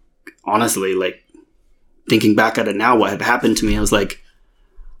 honestly, thinking back at it now, what had happened to me, I was like,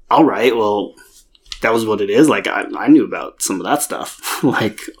 all right, well, that was what it is. I knew about some of that stuff,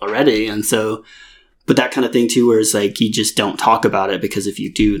 already. And so... but that kind of thing too, where it's like you just don't talk about it, because if you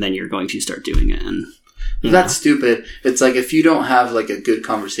do, then you're going to start doing it. And that's stupid. It's like if you don't have like a good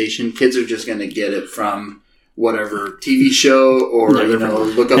conversation, kids are just going to get it from whatever TV show or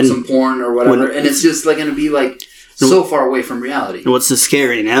look up some porn or whatever, and it's just like going to be like so far away from reality. And what's so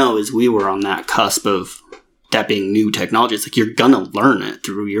scary now is we were on that cusp of that being new technology. It's like you're going to learn it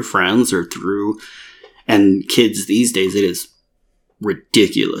through your friends or through, and kids these days, it is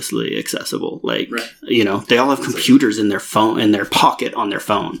ridiculously accessible. Like, they all have computers in their phone, in their pocket on their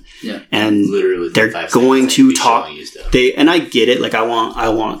phone. Yeah. And literally they're going to talk. And I get it. Like, I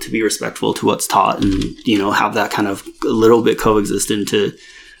want to be respectful to what's taught and, have that kind of a little bit coexistent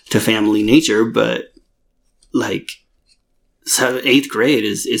to family nature. But like, 8th grade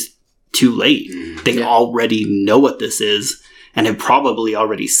is too late. They already know what this is and have probably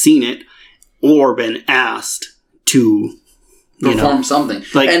already seen it or been asked to perform something.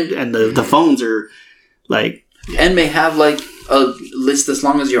 Like, and the phones are like, and may have like a list as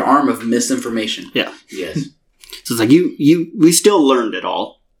long as your arm of misinformation. Yeah. Yes. So it's like we still learned it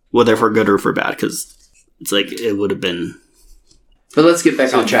all, whether for good or for bad, because it's like it would have been. But let's get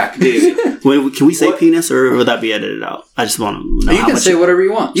back on track. Can we say penis, or would that be edited out? I just want to know. You can say whatever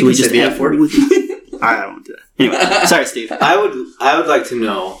you want. You can say the F word. I don't want to do that. Anyway, sorry, Steve. I would like to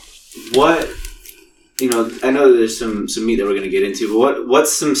know what. I know there's some meat that we're going to get into, but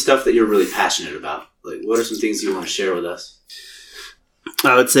what's some stuff that you're really passionate about? Like, what are some things you want to share with us?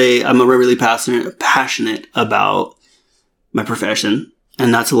 I would say I'm really passionate about my profession,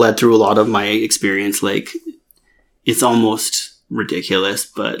 and that's led through a lot of my experience. Like, it's almost ridiculous,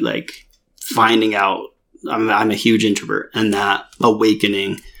 but like finding out I'm a huge introvert, and that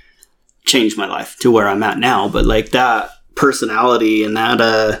awakening changed my life to where I'm at now. But like that personality and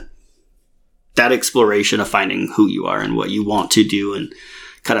that exploration of finding who you are and what you want to do and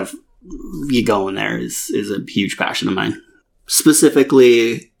kind of you go in there is a huge passion of mine.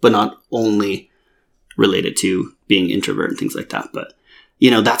 Specifically, but not only related to being introvert and things like that. But,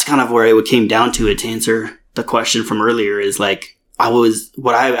 that's kind of where it came down to it. To answer the question from earlier is like,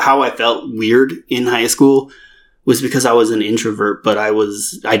 how I felt weird in high school was because I was an introvert, but I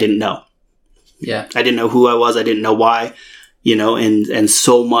didn't know. Yeah. I didn't know who I was. I didn't know why. And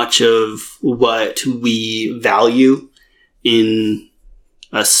so much of what we value in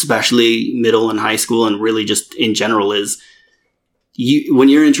especially middle and high school and really just in general is when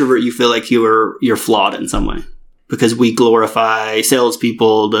you're an introvert, you feel like you're flawed in some way because we glorify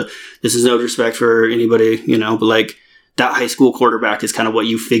salespeople. This is no disrespect for anybody, but like that high school quarterback is kind of what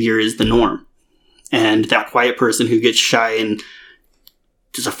you figure is the norm. And that quiet person who gets shy and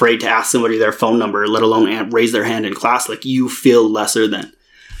just afraid to ask somebody their phone number, let alone raise their hand in class, like you feel lesser than.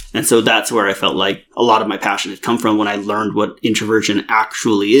 And so that's where I felt like a lot of my passion had come from when I learned what introversion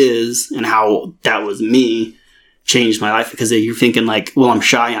actually is and how that was me, changed my life. Because you're thinking like, well, I'm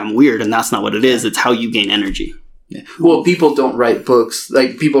shy, I'm weird, and that's not what it is. It's how you gain energy. Yeah. Well, people don't write books.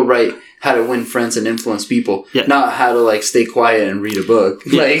 Like people write how to win friends and influence people, not how to like stay quiet and read a book.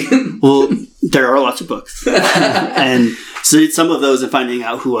 Yeah. Like, well, there are lots of books, and so some of those and finding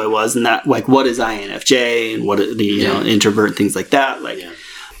out who I was and that like what is INFJ and what are the introvert and things like that. Like,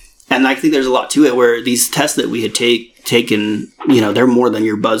 and I think there's a lot to it where these tests that we had taken, they're more than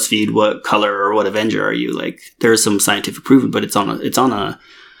your BuzzFeed. What color or what Avenger are you? Like, there's some scientific proof, but it's on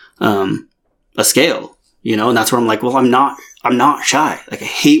a scale. And that's where I'm like, well, I'm not shy. Like, I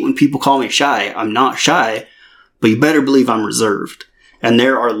hate when people call me shy. I'm not shy, but you better believe I'm reserved. And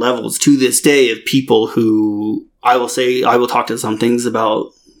there are levels to this day of people who I will talk to some things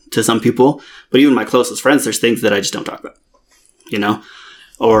about to some people, but even my closest friends, there's things that I just don't talk about,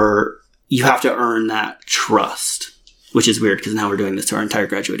 or you have to earn that trust, which is weird because now we're doing this to our entire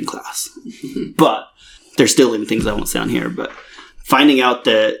graduating class, but there's still even things I won't say on here, but finding out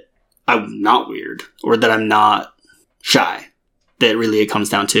that I'm not weird or that I'm not shy, that really it comes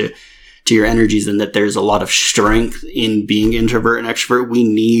down to your energies and that there's a lot of strength in being introvert and extrovert. We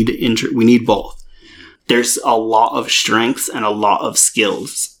need both. There's a lot of strengths and a lot of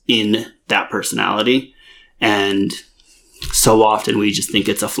skills in that personality. And so often we just think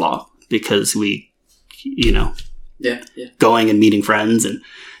it's a flaw because we, going and meeting friends. And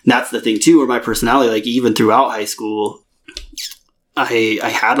that's the thing too, where my personality, like even throughout high school, I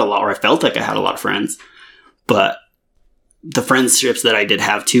had a lot, or I felt like I had a lot of friends, but the friendships that I did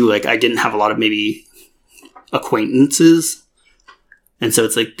have too, like I didn't have a lot of maybe acquaintances. And so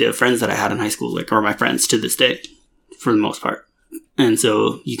it's like the friends that I had in high school, like, are my friends to this day for the most part. And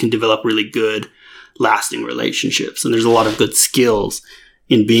so you can develop really good lasting relationships. And there's a lot of good skills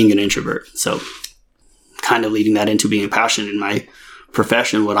in being an introvert. So kind of leading that into being passionate in my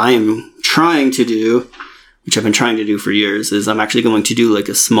profession, what I am trying to do, which I've been trying to do for years, is I'm actually going to do like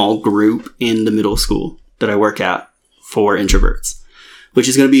a small group in the middle school that I work at for introverts, which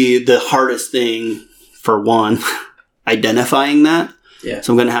is going to be the hardest thing for one, identifying that. Yeah.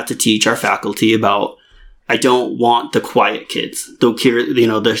 So I'm going to have to teach our faculty about, I don't want the quiet kids,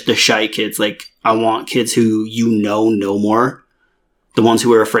 the shy kids. Like, I want kids who know more, the ones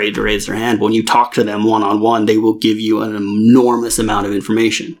who are afraid to raise their hand. When you talk to them one-on-one, they will give you an enormous amount of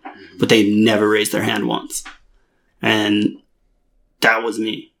information, but they never raised their hand once. And that was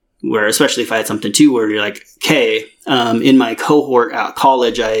me, where especially if I had something too, where you're like, okay, in my cohort at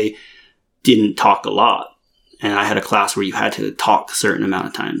college, I didn't talk a lot. And I had a class where you had to talk a certain amount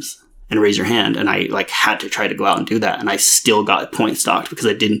of times and raise your hand. And I like had to try to go out and do that. And I still got point stocked because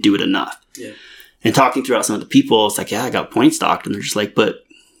I didn't do it enough. Yeah. And talking throughout some of the people, it's like, yeah, I got point stocked. And they're just like, but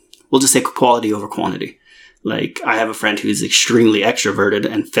we'll just say quality over quantity. Like, I have a friend who's extremely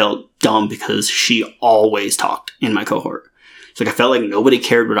extroverted and felt dumb because she always talked in my cohort. It's like, I felt like nobody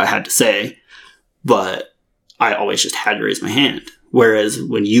cared what I had to say, but I always just had to raise my hand. Whereas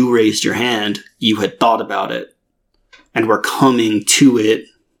when you raised your hand, you had thought about it and were coming to it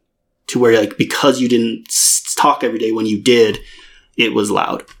to where, like, because you didn't talk every day, when you did, it was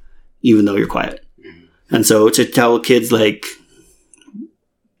loud, even though you're quiet. Mm-hmm. And so to tell kids, like,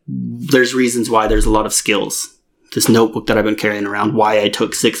 there's reasons why there's a lot of skills. This notebook that I've been carrying around, why I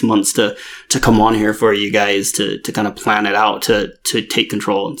took 6 months to come on here for you guys to kind of plan it out, to take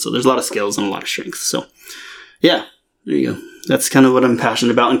control. And so there's a lot of skills and a lot of strengths. So yeah, there you go. That's kind of what I'm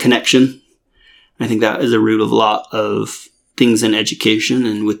passionate about, and connection. I think that is a root of a lot of things in education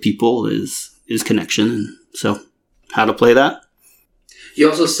and with people is connection. And so how to play that. You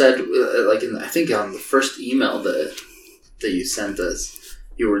also said, I think on the first email that you sent us,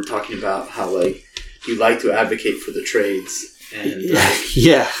 you were talking about how, like, you like to advocate for the trades. And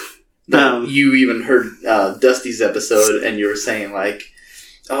yeah. You even heard Dusty's episode, and you were saying, like,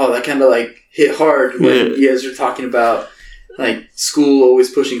 oh, that kind of, like, hit hard when you guys were talking about, like, school always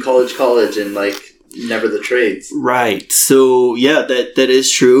pushing college, and, like, never the trades. Right. So, yeah, that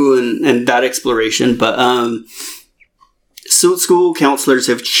is true, and that exploration. But so school counselors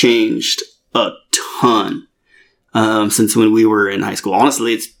have changed a ton since when we were in high school.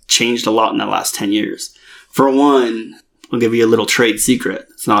 Honestly, it's changed a lot in the last 10 years. For one, I'll give you a little trade secret.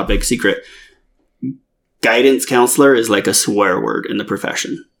 It's not a big secret. Guidance counselor is like a swear word in the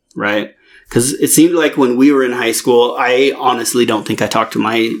profession, right? Because it seemed like when we were in high school, I honestly don't think I talked to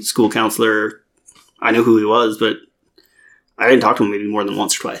my school counselor. I knew who he was, but I didn't talk to him maybe more than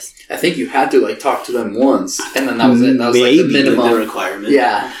once or twice. I think you had to, like, talk to them once, and then that was it. That was maybe, like, the minimum requirement.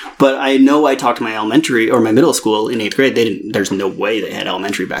 Yeah. But I know I talked to my elementary or my middle school in 8th grade. There's no way they had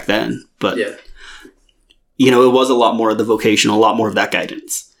elementary back then. But, yeah. It was a lot more of the vocational, a lot more of that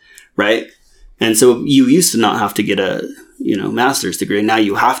guidance, right? And so you used to not have to get a, master's degree. Now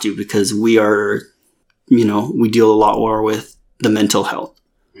you have to, because we are, we deal a lot more with the mental health.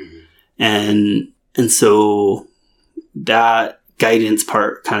 Mm-hmm. And so that guidance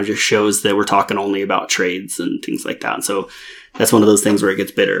part kind of just shows that we're talking only about trades and things like that. And so that's one of those things where it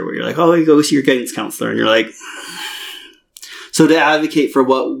gets bitter, where you're like, oh, you go see your guidance counselor. And you're like, so to advocate for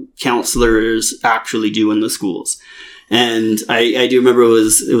what counselors actually do in the schools. And I do remember it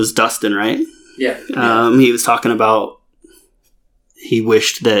was Dustin, right? Yeah. He was talking about, he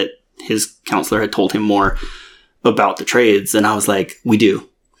wished that his counselor had told him more about the trades. And I was like, we do.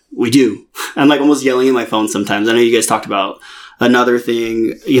 I'm like almost yelling at my phone sometimes. I know you guys talked about another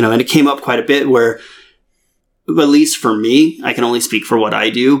thing, and it came up quite a bit where, at least for me, I can only speak for what I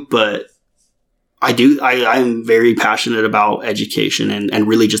do, but I'm very passionate about education and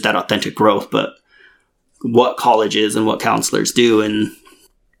really just that authentic growth. But what college is and what counselors do, and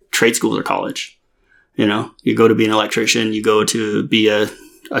trade schools are college. You go to be an electrician, you go to be a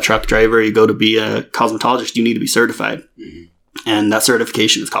truck driver, you go to be a cosmetologist, you need to be certified. Mm-hmm. And that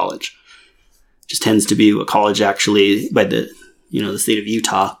certification is college. It just tends to be what college actually, by the state of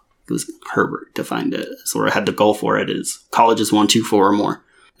Utah, it was Herbert defined it. So where I had the goal for it is college is 1, 2, 4 or more.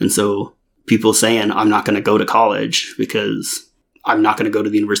 And so people saying, I'm not going to go to college because I'm not going to go to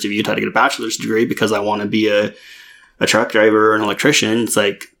the University of Utah to get a bachelor's degree because I want to be a truck driver or an electrician. It's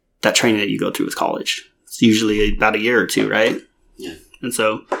like that training that you go through is college. It's usually about a year or two, right? Yeah. And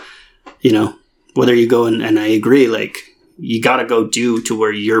so, whether you go and I agree, like, you got to go do to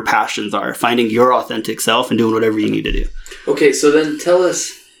where your passions are, finding your authentic self and doing whatever you need to do. Okay, so then tell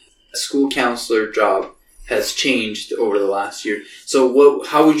us, a school counselor job has changed over the last year. So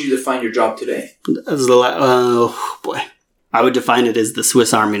how would you define your job today? As I would define it as the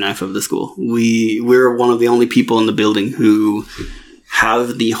Swiss Army knife of the school. We're one of the only people in the building who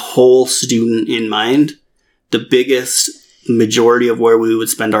have the whole student in mind, the biggest majority of where we would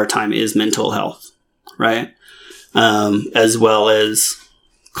spend our time is mental health, right? As well as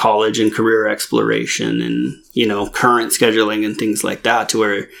college and career exploration and, current scheduling and things like that, to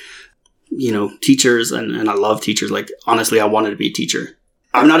where, teachers, and I love teachers. Like, honestly, I wanted to be a teacher.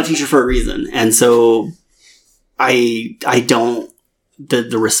 I'm not a teacher for a reason. And so I don't,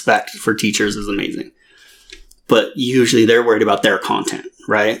 the respect for teachers is amazing. But usually they're worried about their content,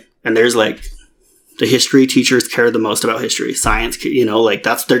 right? And there's like, the history teachers care the most about history. Science,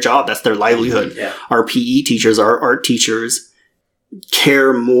 that's their job. That's their livelihood. Yeah. Our PE teachers, our art teachers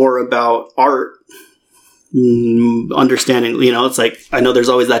care more about art, understanding, it's like, I know there's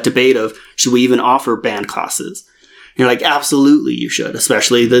always that debate of, should we even offer band classes? And you're like, absolutely you should,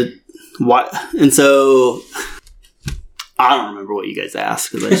 especially and so I don't remember what you guys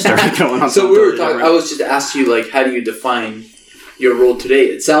asked because I started going on. So we were talking, I was just asking you, like, how do you define your role today?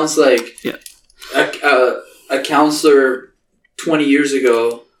 It sounds like a counselor 20 years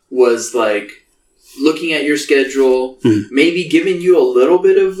ago was like looking at your schedule, maybe giving you a little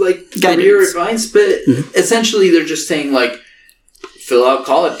bit of like career advice, but essentially they're just saying like, fill out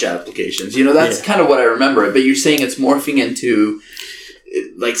college applications. That's kind of what I remember. But you're saying it's morphing into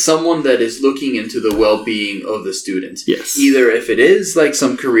like someone that is looking into the well-being of the students. Yes. Either if it is like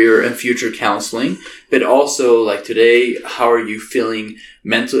some career and future counseling, but also like today, how are you feeling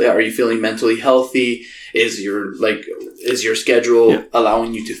mentally? Are you feeling mentally healthy? Is your schedule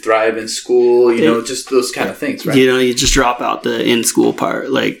allowing you to thrive in school? Just those kind of things, right? You just drop out the in-school part.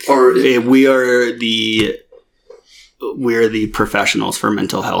 Like, we are the professionals for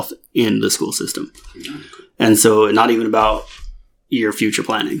mental health in the school system. And so not even about your future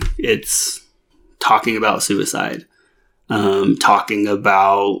planning. It's talking about suicide, talking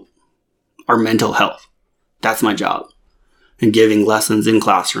about our mental health. That's my job. And giving lessons in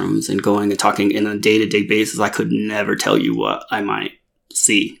classrooms and going and talking in a day-to-day basis. I could never tell you what I might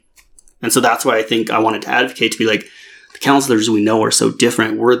see. And so that's why I think I wanted to advocate to be like, the counselors we know are so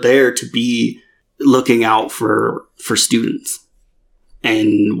different. We're there to be looking out for students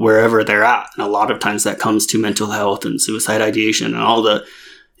and wherever they're at. And a lot of times that comes to mental health and suicide ideation and all the,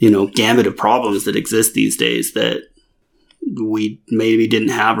 gamut of problems that exist these days that we maybe didn't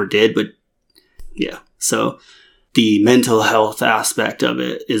have or did, but yeah. So the mental health aspect of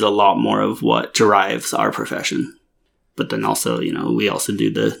it is a lot more of what drives our profession. But then also, we also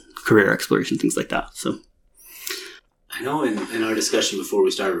do the career exploration, things like that. So I know in our discussion before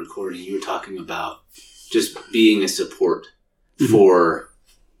we started recording, you were talking about just being a support for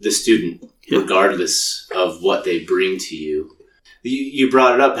the student, regardless of what they bring to you. You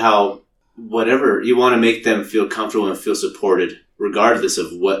brought it up how whatever you want to make them feel comfortable and feel supported, regardless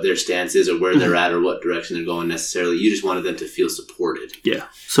of what their stance is or where they're at or what direction they're going necessarily. You just wanted them to feel supported. Yeah.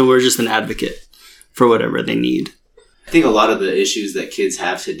 So we're just an advocate for whatever they need. I think a lot of the issues that kids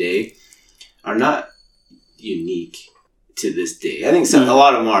have today are not unique to this day. I think a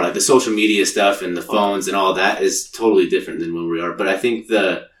lot of them are, like the social media stuff and the phones and all that is totally different than when we are. But I think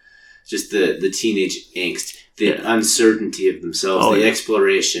the teenage angst, the uncertainty of themselves, the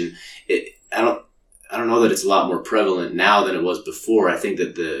exploration, I don't know that it's a lot more prevalent now than it was before. I think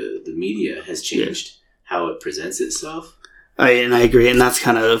that the media has changed how it presents itself. I agree. And that's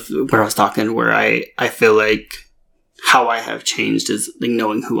kind of where I was talking, where I feel like how I have changed is like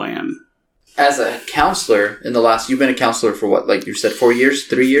knowing who I am. As a counselor you've been a counselor for what, like you said, 4 years,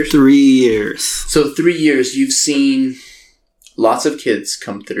 3 years? 3 years. So 3 years, you've seen lots of kids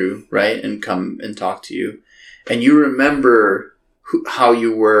come through, right? And come and talk to you. And you remember how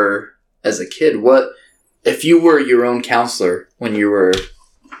you were as a kid. If you were your own counselor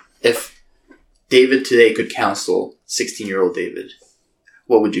if David today could counsel 16-year-old David,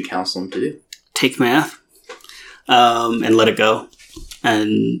 what would you counsel him to do? Take math, and let it go.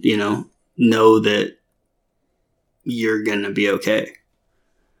 And, know that you're going to be okay.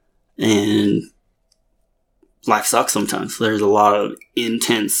 And life sucks sometimes. There's a lot of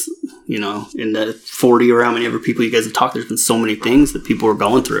intense, in the 40 or how many ever people you guys have talked, there's been so many things that people are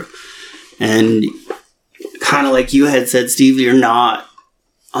going through. And kind of like you had said, Steve, you're not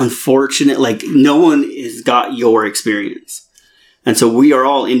unfortunate. Like, no one has got your experience. And so we are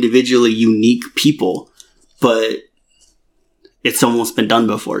all individually unique people, but it's almost been done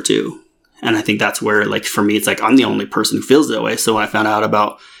before too. And I think that's where, like, for me, it's like I'm the only person who feels that way. So when I found out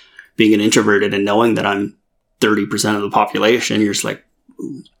about being an introverted and knowing that I'm 30% of the population, you're just like,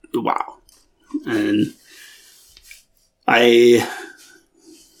 wow. And I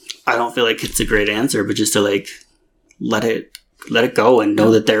don't feel like it's a great answer, but just to like let it go and know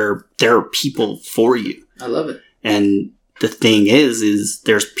that there are people for you. I love it. And the thing is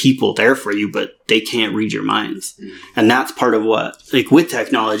there's people there for you, but they can't read your minds. And that's part of what, like with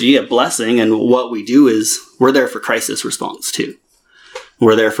technology, a blessing, and what we do is we're there for crisis response too.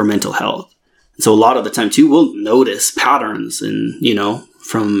 We're there for mental health. So a lot of the time too, we'll notice patterns and, you know,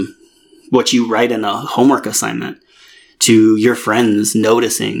 from what you write in a homework assignment to your friends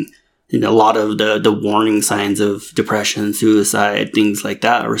noticing, you know, a lot of the warning signs of depression, suicide, things like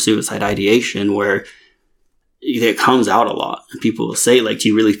that, or suicide ideation, where it comes out a lot. And people will say, like, do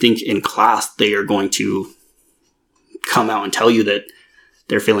you really think in class they are going to come out and tell you that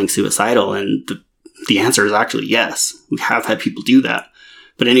they're feeling suicidal? And the answer is actually yes. We have had people do that.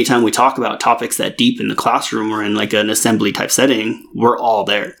 But anytime we talk about topics that deep in the classroom or in like an assembly type setting, we're all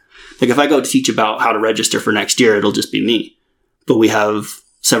there. Like if I go to teach about how to register for next year, it'll just be me. But we have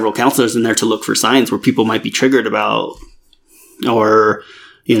several counselors in there to look for signs where people might be triggered about, or,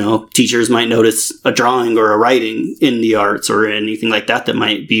 you know, teachers might notice a drawing or a writing in the arts or anything like that that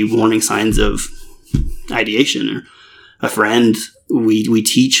might be warning signs of ideation. Or a friend, we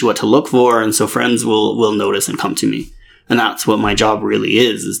teach what to look for, and so friends will notice and come to me. And that's what my job really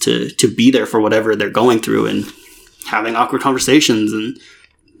is to be there for whatever they're going through and having awkward conversations. And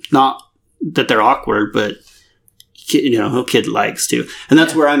not that they're awkward, but, you know, a kid likes to. And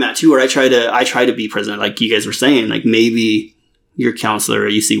that's where I'm at too, where I try to be present. Like you guys were saying, like maybe your counselor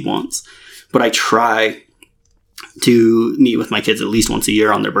you see once, but I try to meet with my kids at least once a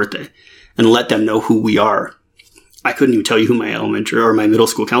year on their birthday and let them know who we are. I couldn't even tell you who my elementary or my middle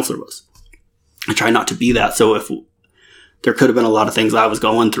school counselor was. I try not to be that. So if there could have been a lot of things I was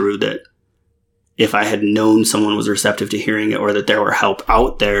going through that if I had known someone was receptive to hearing it or that there were help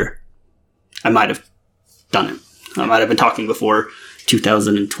out there, I might have done it. I might have been talking before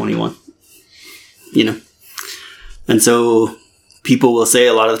 2021, you know? And so people will say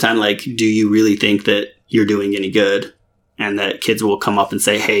a lot of the time, like, do you really think that you're doing any good? And that kids will come up and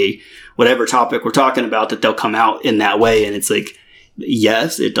say, hey, whatever topic we're talking about, that they'll come out in that way. And it's like,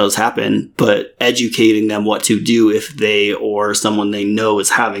 yes, it does happen, but educating them what to do if they or someone they know is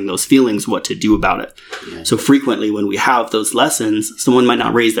having those feelings, what to do about it. Yeah. So frequently when we have those lessons, someone might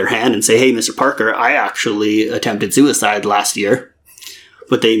not raise their hand and say, hey, Mr. Parker, I actually attempted suicide last year.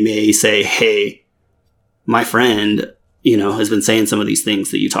 But they may say, hey, my friend, you know, has been saying some of these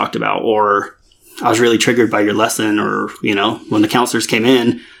things that you talked about, or I was really triggered by your lesson, or, you know, when the counselors came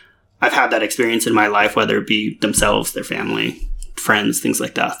in, I've had that experience in my life, whether it be themselves, their family, friends, things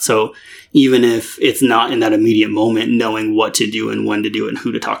like that. So even if it's not in that immediate moment, knowing what to do and when to do it and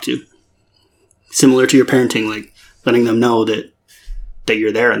who to talk to. Similar to your parenting, like letting them know that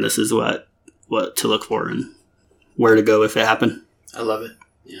you're there and this is what to look for and where to go if it happened. I love it.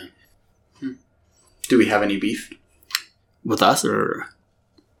 Yeah. Do we have any beef? With us or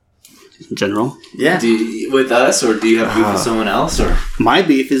in general? Yeah. With us, or do you have beef with someone else? Or my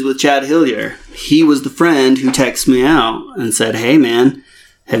beef is with Chad Hillier. He was the friend who texted me out and said, hey man,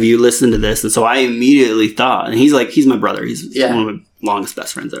 have you listened to this? And so I immediately thought, and he's my brother. He's one of my longest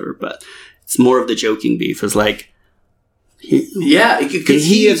best friends ever, but it's more of the joking beef. It's like,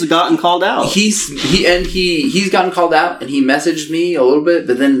 he has gotten called out. He's gotten called out, and he messaged me a little bit,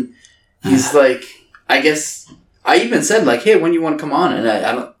 but then he's like, I guess I even said like, hey, when you want to come on? And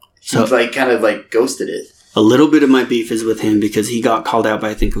I don't. So, he's like kind of like ghosted it. A little bit of my beef is with him because he got called out by,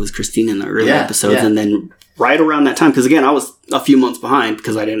 I think it was Christine in the early episodes. Yeah. And then right around that time, because again, I was a few months behind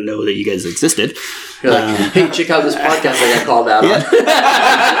because I didn't know that you guys existed. You're like, hey, check out this podcast I got called out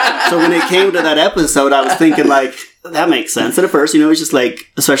on. So when it came to that episode, I was thinking like, that makes sense. And at first, it's just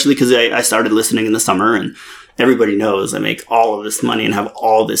like, especially because I started listening in the summer, and everybody knows I make all of this money and have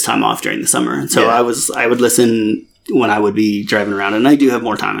all this time off during the summer. And so I would listen when I would be driving around, and I do have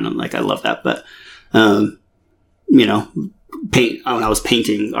more time, and I'm like, I love that. But, when I was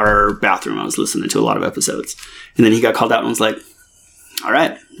painting our bathroom, I was listening to a lot of episodes, and then he got called out and was like, all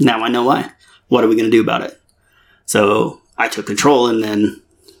right, now I know why. What are we going to do about it? So I took control, and then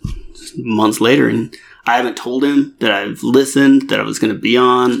months later, and I haven't told him that I've listened, that I was going to be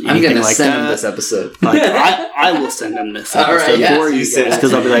on. I'm going to send him this episode. Like, I will send him this episode for you guys,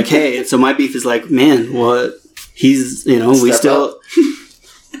 because I'll be like, hey, so my beef is like, man, what? He's, we still.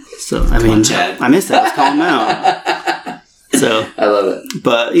 So, I mean, I miss that. Let's call him out. So, I love it.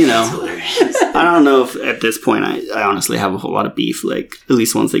 But, I don't know if at this point I honestly have a whole lot of beef, like, at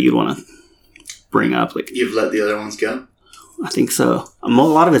least ones that you'd want to bring up. Like, you've let the other ones go? I think so. A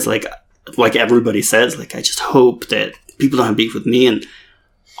lot of it's like everybody says, like, I just hope that people don't have beef with me. And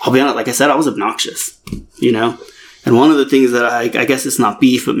I'll be honest, like I said, I was obnoxious, And one of the things that I guess it's not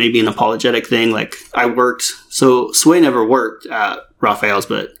beef, but maybe an apologetic thing, like I worked, so Sway never worked at Raphael's,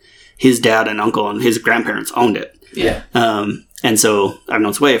 but his dad and uncle and his grandparents owned it. Yeah. And so I've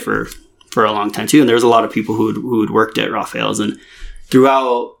known Sway for a long time too. And there was a lot of people who had worked at Raphael's, and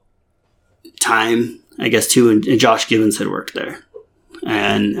throughout time, I guess too, and Josh Gibbons had worked there.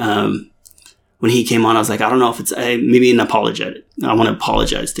 And when he came on, I was like, I don't know if it's maybe an apologetic. I want to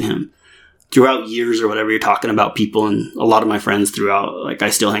apologize to him. Throughout years or whatever, you're talking about people, and a lot of my friends throughout, like I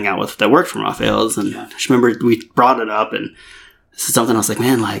still hang out with that worked from Raphael's, and I just remember we brought it up, and this is something I was like,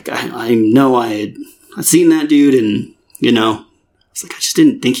 man, like I know I'd seen that dude, and you know, I was like, I just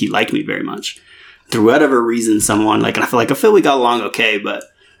didn't think he liked me very much. Through whatever reason, someone like, and I feel we got along okay, but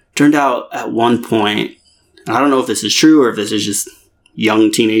turned out at one point, and I don't know if this is true or if this is just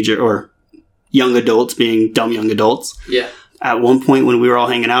young teenager or young adults being dumb young adults. Yeah. At one point when we were all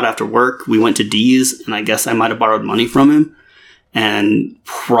hanging out after work, we went to D's, and I guess I might have borrowed money from him, and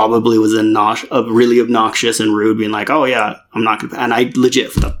probably was really obnoxious and rude, being like, oh yeah, I'm not going to, and I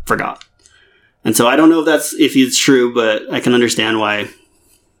legit forgot. And so I don't know if it's true, but I can understand why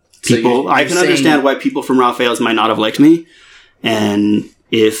understand why people from Raphael's might not have liked me. And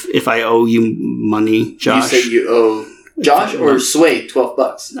if I owe you money, Josh. You said you owe Josh or Sway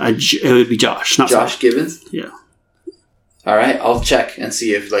 $12? It would be Josh, not Josh Sway. Gibbons? Yeah. All right, I'll check and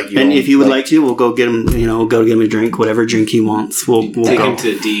see if like you. And if you would like to, we'll go get him. You know, go get him a drink, whatever drink he wants. We'll take go. him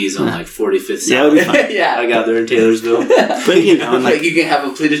to D's on like 45th. Yeah, it'll be fine. Yeah, I got there in Taylorsville. But you know, like you can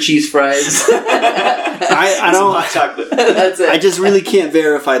have a plate of cheese fries. I don't. Hot chocolate. That's it. I just really can't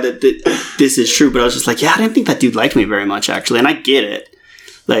verify that this is true. But I was just like, yeah, I didn't think that dude liked me very much, actually, and I get it.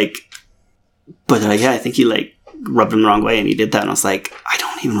 Like, but like, yeah, I think he like rubbed him the wrong way, and he did that, and I was like, I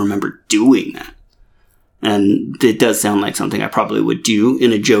don't even remember doing that. And it does sound like something I probably would do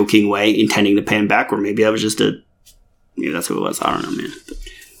in a joking way, intending to pay him back, or maybe I was just maybe that's who it was. I don't know, man.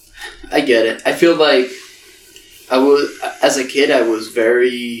 I get it. I feel like as a kid, I was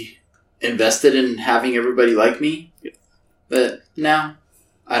very invested in having everybody like me. But now,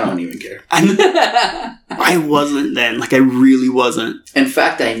 I don't even care. I wasn't then. Like, I really wasn't. In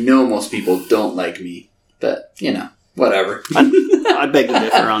fact, I know most people don't like me. But, you know, whatever. I beg to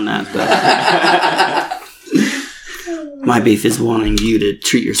differ on that, but... My beef is wanting you to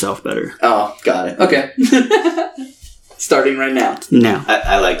treat yourself better. Oh, got it. Okay. Starting right now. No.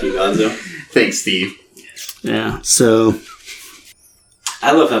 I like you, Gonzo. Thanks, Steve. Yeah, so...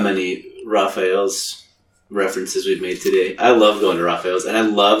 I love how many Raphael's references we've made today. I love going to Raphael's, and I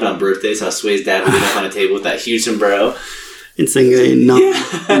loved on birthdays how Sway's dad would get up on a table with that huge sombrero. And sing a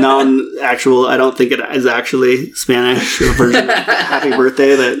non-actual, I don't think it is actually Spanish version of Happy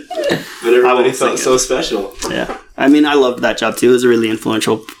Birthday that... But everybody felt so special. Yeah. I mean, I loved that job too. It was a really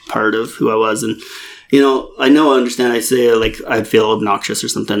influential part of who I was. And, you know, I understand I say, like, I'd feel obnoxious or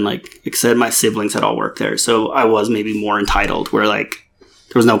something. Like I said, my siblings had all worked there. So I was maybe more entitled where, like,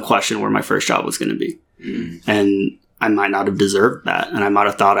 there was no question where my first job was going to be. Mm. And I might not have deserved that. And I might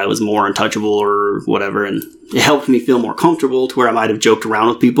have thought I was more untouchable or whatever. And it helped me feel more comfortable to where I might have joked around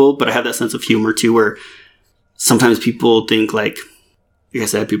with people. But I have that sense of humor too where sometimes people think, like I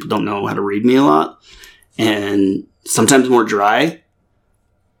said, people don't know how to read me a lot. And sometimes more dry.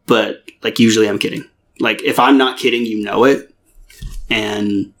 But, like, usually I'm kidding. Like, if I'm not kidding, you know it.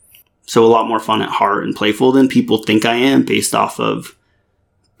 And so a lot more fun at heart and playful than people think I am based off of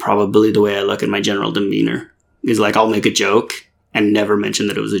probably the way I look at my general demeanor. Is like, I'll make a joke and never mention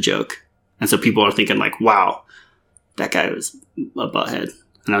that it was a joke. And so people are thinking, like, wow, that guy was a butthead.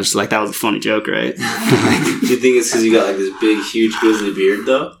 And I was just like, that was a funny joke, right? Do you think it's because you got, like, this big, huge grizzly beard,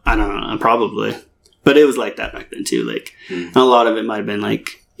 though? I don't know. Probably. But it was like that back then, too. Like, a lot of it might have been,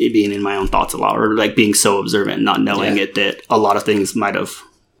 like, it being in my own thoughts a lot. Or, like, being so observant and not knowing it that a lot of things might have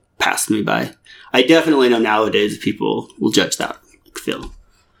passed me by. I definitely know nowadays people will judge that, like Phil.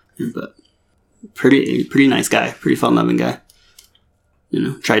 But pretty nice guy. Pretty fun-loving guy. You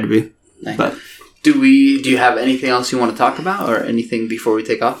know, tried to be. Nice. But do you have anything else you want to talk about or anything before we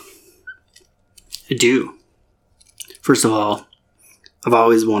take off? I do. First of all, I've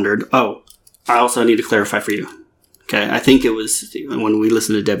always wondered. Oh, I also need to clarify for you. Okay, I think it was when we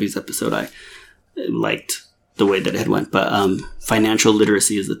listened to Debbie's episode, I liked the way that it went. But financial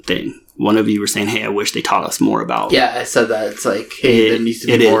literacy is a thing. One of you were saying, hey, I wish they taught us more about. Yeah, I said that. It's like, hey, there needs to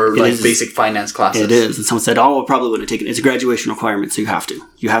be more like basic finance classes. It is. And someone said, oh, I probably wouldn't have taken it. It's a graduation requirement, so you have to.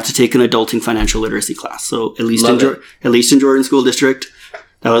 You have to take an adulting financial literacy class. So at least in Jordan School District,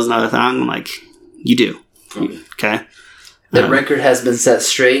 that was another thing. I'm like, you do. Okay? The record has been set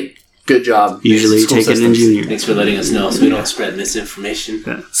straight. Good job. Usually take it in junior. Thanks for letting us know so we don't spread misinformation.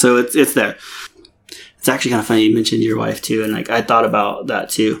 Yeah. So it's there. It's actually kind of funny you mentioned your wife too, and like I thought about that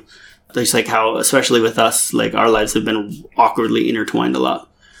too. Just like how, especially with us, like our lives have been awkwardly intertwined a lot.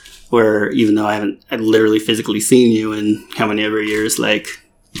 where even though I've literally physically seen you in how many ever years, like,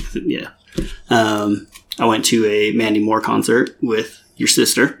 yeah. I went to a Mandy Moore concert with your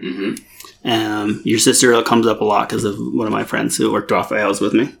sister. Your sister comes up a lot because of one of my friends who worked Raphael's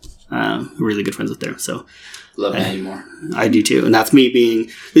with me. Really good friends with her. So Love Mandy Moore. I do too. And that's me being,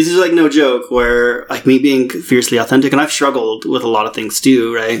 this is like no joke, where like me being fiercely authentic. And I've struggled with a lot of things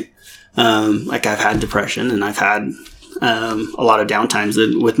too, right? Like I've had depression and I've had a lot of downtimes.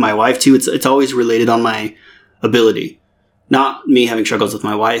 And with my wife too, it's always related on my ability. Not me having struggles with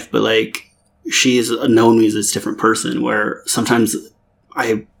my wife, but like she's known me as this different person where sometimes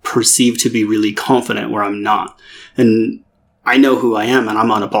I perceive to be really confident where I'm not. And I know who I am and I'm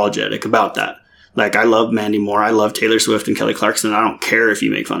unapologetic about that. Like I love Mandy Moore. I love Taylor Swift and Kelly Clarkson. I don't care if you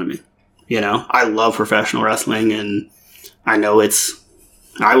make fun of me. You know, I love professional wrestling and I know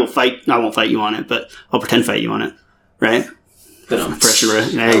I won't fight you on it, but I'll pretend fight you on it. Right? Pressure.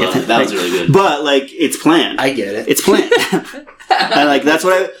 That was really good. But like it's planned. I get it. It's planned. And like that's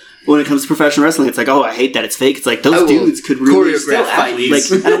what when it comes to professional wrestling, it's like, oh, I hate that it's fake. It's like those dudes could really choreograph fight.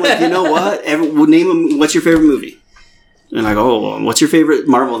 athletes. Like, and I'm like, you know what? Name them. What's your favorite movie? And I go, oh, what's your favorite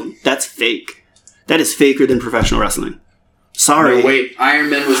Marvel? That's fake. That is faker than professional wrestling. Sorry. No, wait, Iron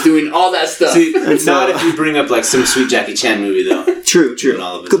Man was doing all that stuff. See, not if you bring up like some sweet Jackie Chan movie though. True.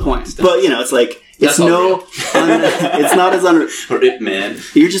 Good point. But you know, it's like it's not as or Ip Man.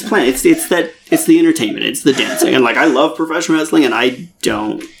 You're just playing. It's the entertainment. It's the dancing. And like I love professional wrestling, and I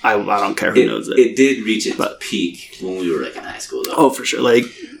don't care who knows it. It did reach its peak when we were like in high school though. Oh, for sure. Like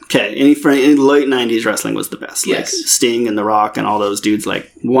okay, in the late '90s, wrestling was the best. Yes. Like Sting and The Rock and all those dudes,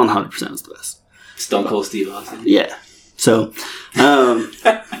 like 100% was the best. Stone Cold Steve Austin. Yeah. So,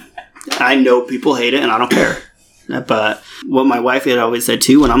 I know people hate it, and I don't care. But what my wife had always said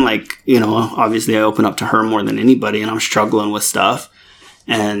too, when I'm like, you know, obviously I open up to her more than anybody, and I'm struggling with stuff,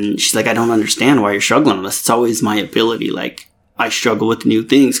 and she's like, I don't understand why you're struggling with this. It's always my ability. Like, I struggle with new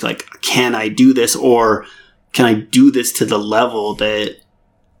things. Like, can I do this, or can I do this to the level that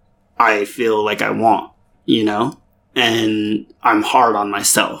I feel like I want? You know, and I'm hard on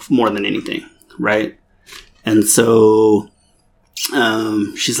myself more than anything, right? And so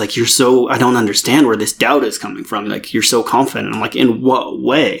she's like, I don't understand where this doubt is coming from. Like, you're so confident. I'm like, in what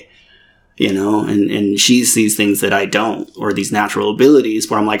way? You know, and she sees things that I don't, or these natural abilities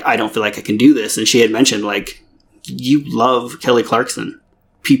where I'm like, I don't feel like I can do this. And she had mentioned, like, you love Kelly Clarkson.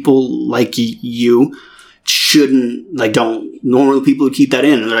 People like you shouldn't, like, don't, normally people who keep that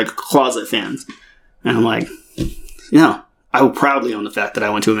in, they're like closet fans. And I'm like, no, I will proudly own the fact that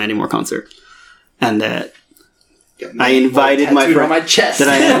I went to a Mandy Moore concert. And that I invited my friend on my chest. that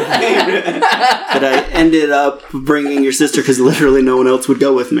I ended up bringing your sister because literally no one else would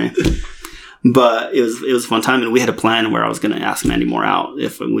go with me. But it was a fun time, and we had a plan where I was going to ask Mandy Moore out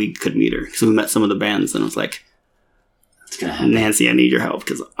if we could meet her. So we met some of the bands, and I was like, "It's gonna happen. Nancy, I need your help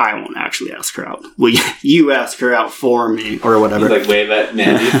because I won't actually ask her out. Well, you ask her out for me or whatever." Like wave at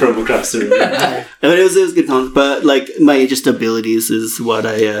Mandy from across the room. But it was good fun. But like my just abilities is what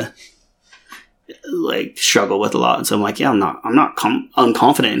I like struggle with a lot, and so I'm like, yeah, I'm not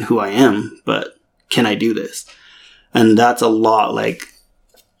unconfident in who I am, but can I do this? And that's a lot. Like,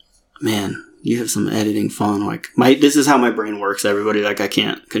 man, you have some editing fun. Like this is how my brain works, everybody. Like I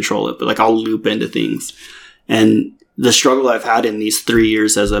can't control it, but like I'll loop into things. And the struggle I've had in these 3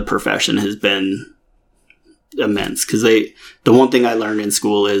 years as a profession has been immense. Cause the one thing I learned in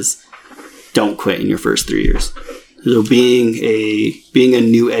school is don't quit in your first 3 years. So being a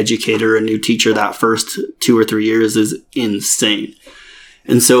new educator, a new teacher, that first 2 or 3 years is insane.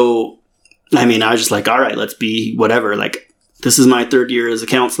 And so, I mean, I was just like, all right, let's be whatever. Like, this is my 3rd year as a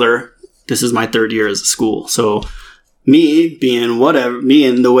counselor. This is my 3rd year as a school. So me being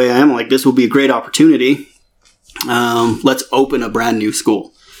the way I am, like, this will be a great opportunity. Let's open a brand new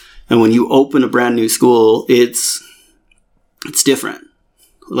school. And when you open a brand new school, it's different.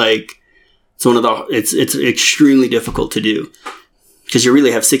 Like, it's extremely difficult to do because you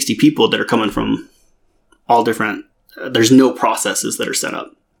really have 60 people that are coming from all different, there's no processes that are set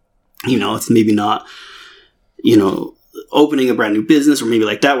up. You know, it's maybe not, you know, opening a brand new business or maybe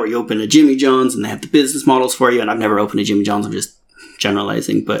like that where you open a Jimmy John's and they have the business models for you. And I've never opened a Jimmy John's. I'm just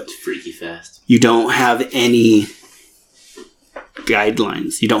generalizing, but it's freaky fast. You don't have any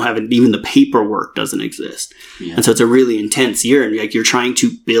guidelines. You don't have even the paperwork doesn't exist. Yeah. And so it's a really intense year, and like you're trying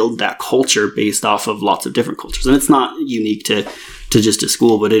to build that culture based off of lots of different cultures. And it's not unique to just a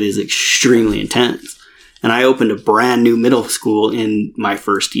school, but it is extremely intense. And I opened a brand new middle school in my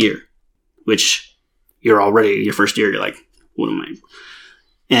first year, which your first year, you're like, what am I?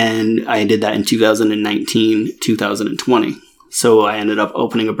 And I did that in 2019, 2020. So I ended up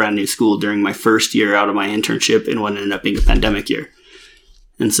opening a brand new school during my first year out of my internship in what ended up being a pandemic year.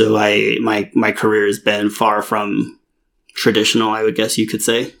 And so my career has been far from traditional, I would guess you could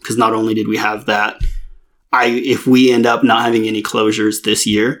say, because not only did we have that, if we end up not having any closures this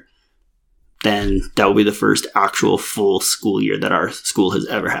year, then that will be the first actual full school year that our school has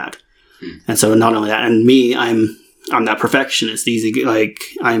ever had. And so not only that, and me, I'm that perfectionist. Easy, like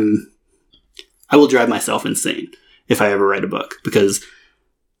I will drive myself insane if I ever write a book, because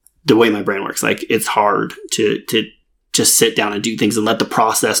the way my brain works, like it's hard to just sit down and do things and let the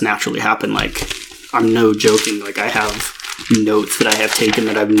process naturally happen. Like I'm no joking. Like I have notes that I have taken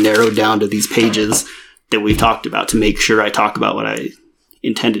that I've narrowed down to these pages that we've talked about to make sure I talk about what I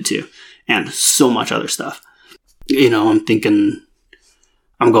intended to, and so much other stuff. You know, I'm thinking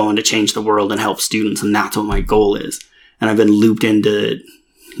I'm going to change the world and help students, and that's what my goal is. And I've been looped into,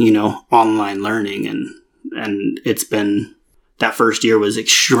 you know, online learning, and it's been, that first year was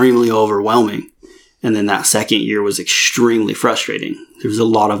extremely overwhelming. And then that second year was extremely frustrating. There was a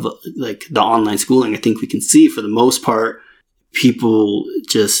lot of, like, the online schooling, I think we can see for the most part, people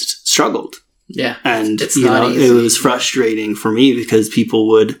just struggled. Yeah. And, it's you know, easy. it was frustrating for me because people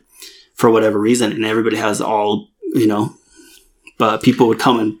would, for whatever reason, and everybody has all, you know, but people would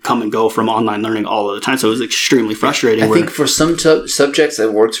come and go from online learning all of the time. So it was extremely frustrating. I think for some subjects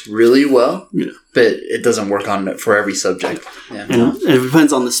it works really well, but it doesn't work for every subject. Yeah. And it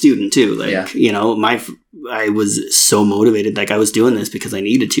depends on the student too. Like, you know, I was so motivated. Like I was doing this because I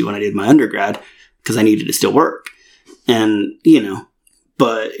needed to when I did my undergrad, because I needed to still work. And, you know,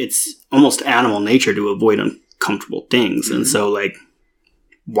 but it's almost animal nature to avoid uncomfortable things. Mm-hmm. And so, like,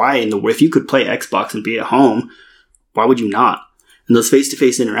 if you could play Xbox and be at home, why would you not? And those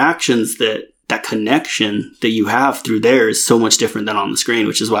face-to-face interactions, that connection that you have through there is so much different than on the screen,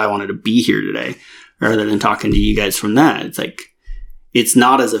 which is why I wanted to be here today rather than talking to you guys from that. It's like, it's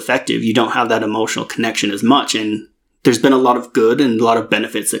not as effective. You don't have that emotional connection as much. And there's been a lot of good and a lot of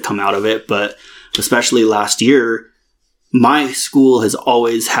benefits that come out of it. But especially last year, my school has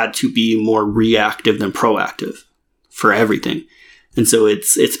always had to be more reactive than proactive for everything. And so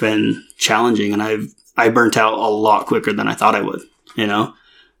it's been challenging, and I burnt out a lot quicker than I thought I would, you know?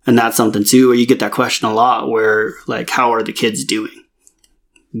 And that's something too, where you get that question a lot where, like, how are the kids doing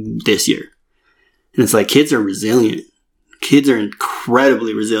this year? And it's like, kids are resilient. Kids are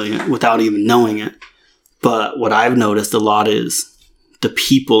incredibly resilient without even knowing it. But what I've noticed a lot is the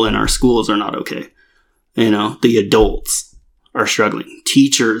people in our schools are not okay. You know, the adults are struggling.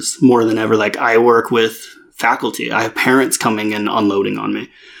 Teachers, more than ever. Like, I work with faculty. I have parents coming and unloading on me,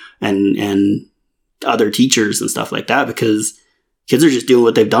 and other teachers and stuff like that, because kids are just doing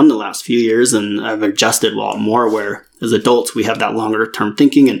what they've done the last few years, and I've adjusted a lot more, where as adults we have that longer term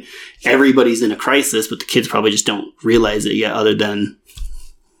thinking, and everybody's in a crisis, but the kids probably just don't realize it yet, other than,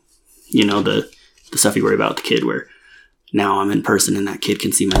 you know, the stuff you worry about with the kid, where now I'm in person and that kid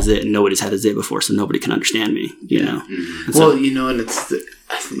can see my zit, and nobody's had a zit before, so nobody can understand me, you know? Mm-hmm. Well, you know, and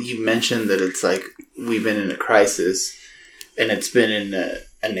you mentioned that it's like we've been in a crisis, and it's been in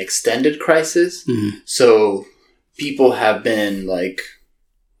an extended crisis. Mm-hmm. So people have been, like,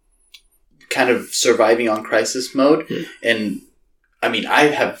 kind of surviving on crisis mode. Yeah. And I mean, I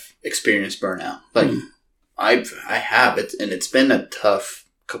have experienced burnout. Like, I have it, and it's been a tough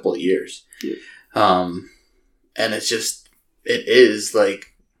couple of years. Yeah. And it's just, it is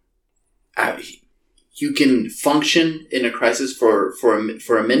like, you can function in a crisis for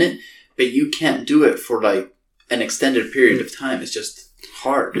a minute, but you can't do it for, like, an extended period of time. It's just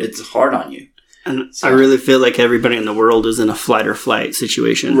hard. It's hard on you. And so, I really feel like everybody in the world is in a fight or flight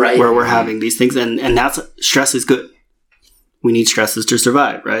situation, right, where we're having these things, and that's, stress is good. We need stresses to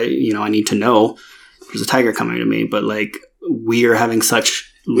survive, right? You know, I need to know there's a tiger coming to me, but, like, we are having such...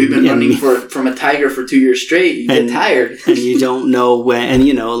 We've been running from a tiger for 2 years straight. You get tired. And you don't know when, and,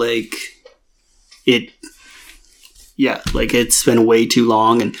 you know, like, like, it's been way too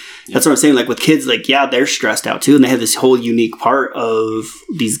long. And that's what I'm saying. Like, with kids, like, yeah, they're stressed out too. And they have this whole unique part of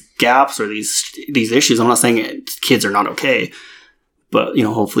these gaps or these issues. I'm not saying kids are not okay, but, you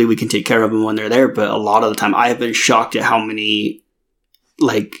know, hopefully we can take care of them when they're there. But a lot of the time I have been shocked at how many,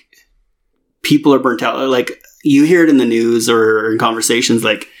 like, people are burnt out. Like, you hear it in the news or in conversations,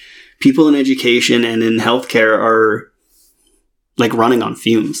 like, people in education and in healthcare are, like, running on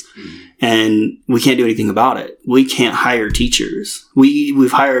fumes. Mm-hmm. And we can't do anything about it. We can't hire teachers.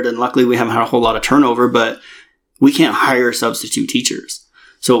 We've hired, and luckily we haven't had a whole lot of turnover, but we can't hire substitute teachers.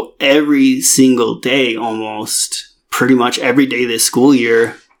 So every single day, almost pretty much every day this school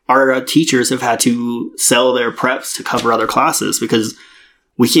year, our teachers have had to sell their preps to cover other classes because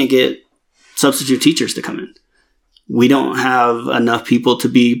we can't get substitute teachers to come in. we don't have enough people to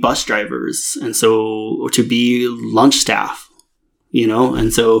be bus drivers, and so, or to be lunch staff, you know?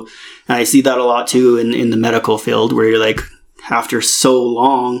 And so I see that a lot too in the medical field, where you're like, after so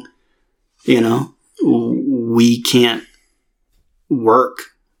long, you know, we can't work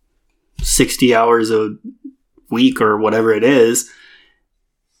 60 hours a week or whatever it is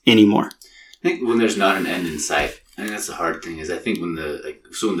anymore. I think when there's not an end in sight, I think that's the hard thing. Is I think when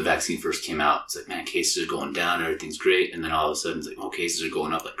the vaccine first came out, it's like, man, cases are going down, everything's great, and then all of a sudden it's like, oh, cases are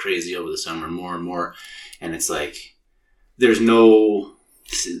going up like crazy over the summer, more and more, and it's like there's no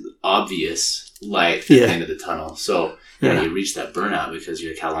obvious light at the end of the tunnel. So you reach that burnout because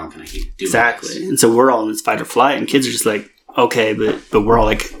you're like, how long can I keep doing exactly this? And so we're all in this fight or flight, and kids are just like, okay, but we're all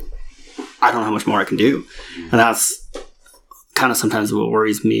like, I don't know how much more I can do. And that's kind of sometimes what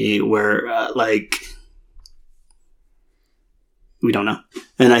worries me, where we don't know.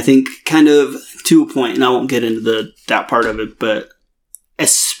 And I think kind of to a point, and I won't get into that part of it, but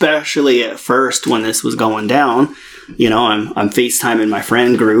especially at first when this was going down, you know, I'm FaceTiming my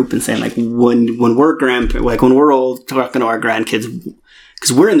friend group and saying, like, when we're old, talking to our grandkids,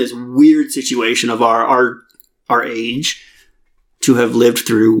 because we're in this weird situation of our age to have lived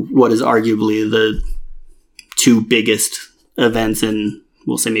through what is arguably the two biggest events in,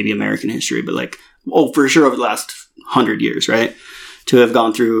 we'll say maybe American history, but like, for sure over the last 100 years, right? To have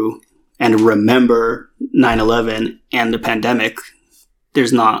gone through and remember 9/11 and the pandemic.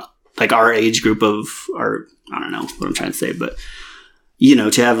 There's not, like, our age group of I don't know what I'm trying to say, but, you know,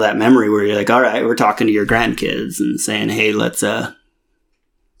 to have that memory where you're like, all right, we're talking to your grandkids and saying, hey, let's,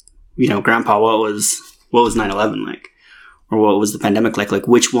 you know, Grandpa, what was 9/11 like? Or what was the pandemic like? Like,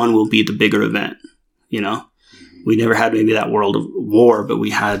 which one will be the bigger event? You know, we never had maybe that world of war, but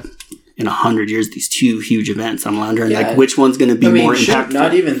we had in 100 years these two huge events. I'm wondering, like, which one's going to be more impactful?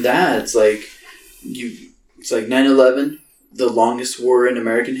 Not even that. It's like it's like 9/11, the longest war in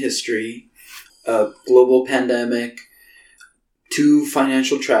American history, a global pandemic, two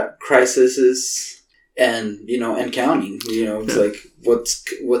financial crises, and, you know, and counting. You know, it's like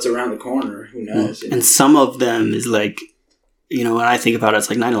what's around the corner. Who knows? And some of them is like, you know, when I think about it, it's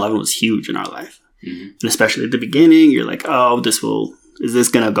like 9/11 was huge in our life. Mm-hmm. And especially at the beginning, you're like, oh, is this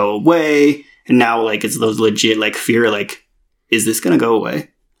going to go away? And now, like, it's those legit, like, fear, like, is this going to go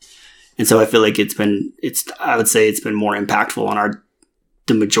away? And so I feel like I would say it's been more impactful on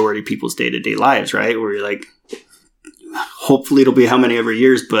the majority of people's day-to-day lives, right? Where you're like, hopefully it'll be how many ever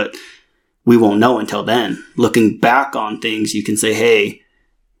years, but we won't know until then. Looking back on things, you can say, hey,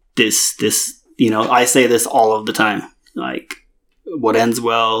 this, you know, I say this all of the time, like, what ends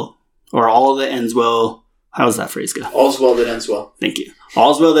well, or all that ends well. How does that phrase go? All's well that ends well. Thank you.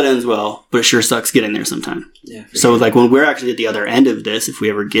 All's well that ends well, but it sure sucks getting there sometime. Yeah. So, like, when we're actually at the other end of this, if we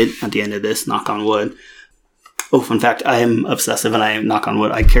ever get at the end of this, knock on wood. Oh, fun fact, I am obsessive and I knock on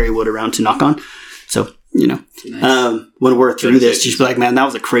wood. I carry wood around to knock on. So, you know, nice. When we're through this, just be like, man, that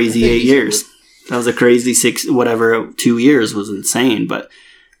was a crazy 8 years. That was a crazy 2 years was insane, but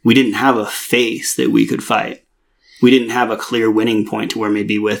we didn't have a face that we could fight. We didn't have a clear winning point to where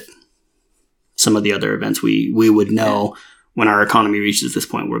maybe with some of the other events we would know when our economy reaches this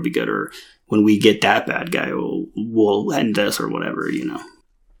point where it'll be good, or when we get that bad guy, we'll end this or whatever, you know.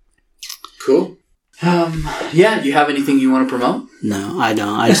 Cool. Yeah, you have anything you want to promote? No, I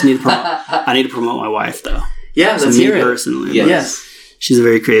don't. I just need to promote. I need to promote my wife, though. Yeah, let's hear it. Personally, yes. She's a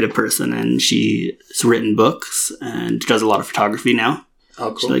very creative person, and she's written books and does a lot of photography now.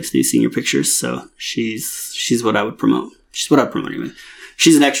 Oh, cool. She likes these senior pictures, so she's what I would promote. She's what I would promote anyway.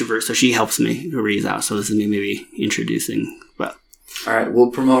 She's an extrovert, so she helps me read out. So this is me maybe introducing. But all right,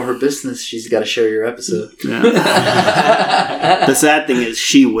 we'll promote her business. She's got to share your episode. Yeah. The sad thing is,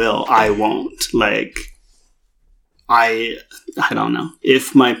 she will. I won't. Like, I don't know.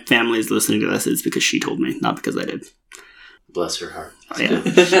 If my family is listening to this, it's because she told me, not because I did. Bless her heart. Yeah.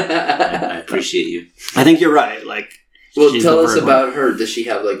 I appreciate you. I think you're right. Like, well, tell us about her. Does she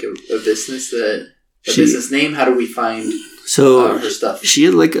have like a business business name? How do we find her stuff? She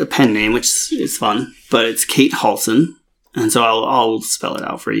had like a pen name, which is fun, but it's Kate Halson, and so I'll spell it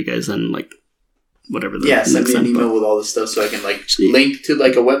out for you guys and like whatever. Send me an email with all this stuff so I can like link to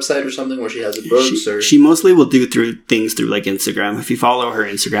like a website or something where she has the books. She mostly will do things through like Instagram. If you follow her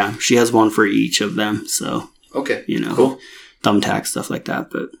Instagram, she has one for each of them. So okay, you know, cool. Thumbtack, stuff like that.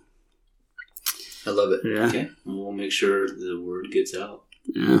 But I love it. Yeah. Okay, we'll make sure the word gets out.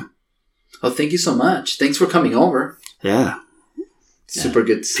 Yeah. Well, thank you so much. Thanks for coming over. Yeah. Super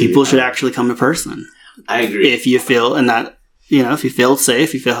good to see People should actually come to person. I agree. If you feel, and that, you know, if you feel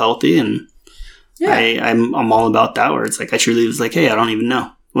safe, you feel healthy, and I'm all about that, where it's like, I truly was like, hey, I don't even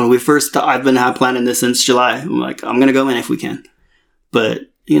know. When we first, I've been planning this since July. I'm like, I'm going to go in if we can. But,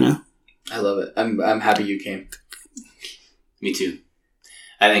 I love it. I'm happy you came. Me too.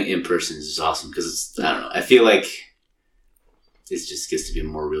 I think in person is awesome because I don't know. I feel like it just gets to be a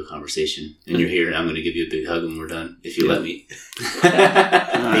more real conversation. And you're here, and I'm going to give you a big hug when we're done, if you let me.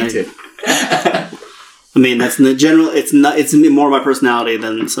 Me too. I mean, that's in the general. It's more my personality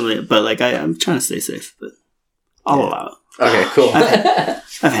than somebody. But like, I'm trying to stay safe. But I'll allow it. Okay, cool.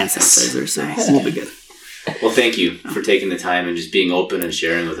 I've hand sanitizer, so we'll be good. Well, thank you for taking the time and just being open and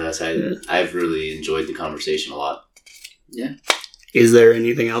sharing with us. I've really enjoyed the conversation a lot. Yeah. Is there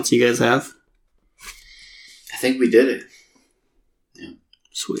anything else you guys have? I think we did it. Yeah.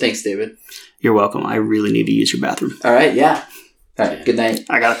 Sweet. Thanks, David. You're welcome. I really need to use your bathroom. All right, yeah. All right, good night.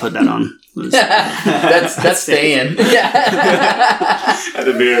 I gotta put that on. That's staying. At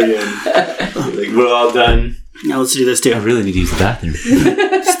the very end. Like, we're all done. Now let's do this too. I really need to use the bathroom.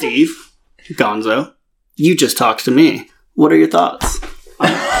 Steve, Gonzo, you just talked to me. What are your thoughts?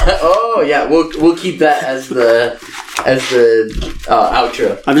 Oh yeah, we'll keep that as the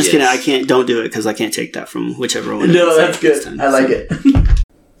outro. I'm just kidding. Don't do it because I can't take that from whichever one. No, that's good. I like it.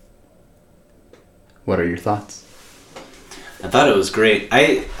 What are your thoughts? I thought it was great.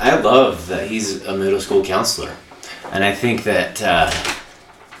 I love that he's a middle school counselor, and I think that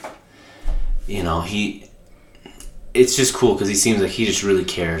it's just cool because he seems like he just really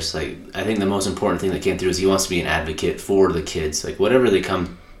cares. Like, I think the most important thing that came through is he wants to be an advocate for the kids. Like, whatever they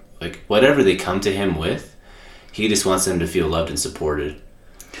come to him with, he just wants them to feel loved and supported.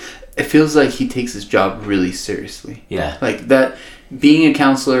 It feels like he takes his job really seriously. Yeah. Like that, being a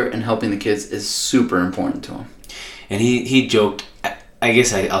counselor and helping the kids is super important to him. And he joked, I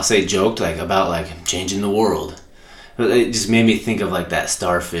guess I'll say joked, like, about, like, changing the world. But it just made me think of, like, that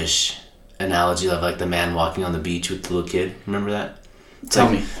starfish analogy of, like, the man walking on the beach with the little kid. Remember that? Tell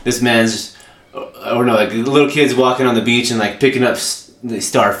me. This man's, like, the little kid's walking on the beach and, like, picking up the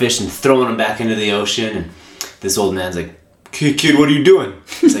starfish and throwing them back into the ocean. And this old man's like, kid, what are you doing?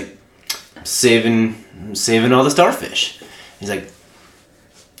 He's like, I'm saving all the starfish. He's like,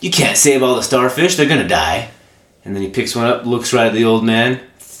 you can't save all the starfish. They're going to die. And then he picks one up, looks right at the old man,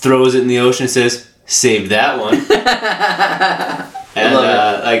 throws it in the ocean and says, save that one. And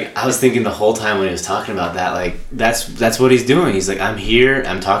I was thinking the whole time when he was talking about that, like, that's what he's doing. He's like, I'm here,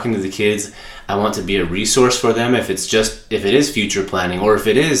 I'm talking to the kids, I want to be a resource for them if it is future planning, or if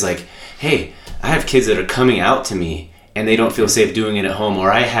it is like, hey, I have kids that are coming out to me and they don't feel safe doing it at home,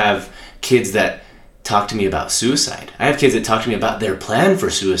 or I have kids that talk to me about suicide. I have kids that talk to me about their plan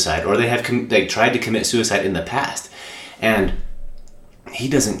for suicide, or they have tried to commit suicide in the past. And he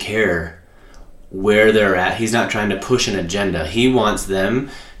doesn't care where they're at. He's not trying to push an agenda. He wants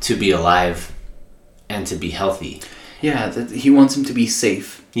them to be alive and to be healthy. Yeah, he wants them to be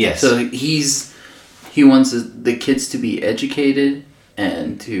safe. Yes. So he wants the kids to be educated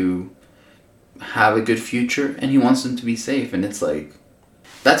and to have a good future, and he wants them to be safe. And it's like,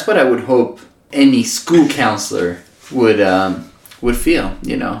 that's what I would hope any school counselor would feel,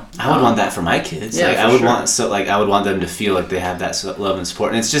 I would want that for my kids. Yeah, I would want them to feel like they have that love and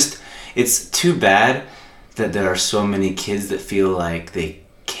support. And it's too bad that there are so many kids that feel like they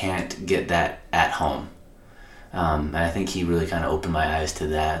can't get that at home. And I think he really kind of opened my eyes to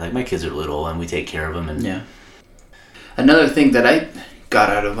that. Like, my kids are little and we take care of them. And yeah. Another thing that I got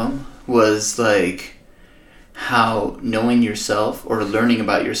out of him was like how knowing yourself or learning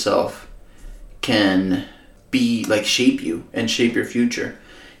about yourself can be like shape you and shape your future.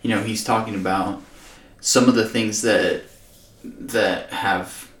 He's talking about some of the things that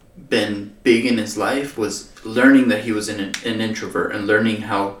have been big in his life was learning that he was an introvert and learning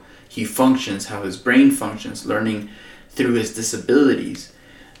how he functions, how his brain functions, learning through his disabilities,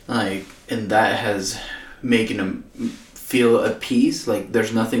 like, and that has making him feel at peace. Like,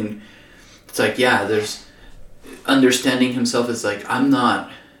 there's nothing. It's like, yeah, there's understanding himself is like, I'm not.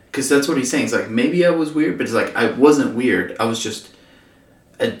 Because that's what he's saying. It's like, maybe I was weird, but it's like, I wasn't weird. I was just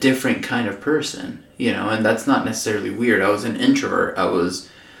a different kind of person, and that's not necessarily weird. I was an introvert. I was,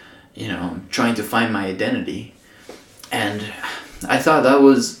 trying to find my identity. And I thought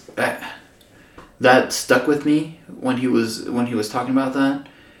that stuck with me when he was talking about that.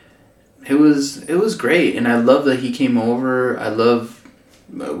 It was great. And I love that he came over.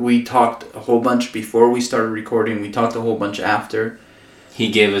 We talked a whole bunch before we started recording. We talked a whole bunch after. he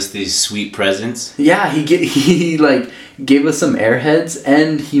gave us these sweet presents. Yeah, he gave us some Airheads,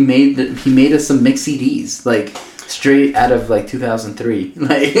 and he made us some mix CDs, like straight out of like 2003.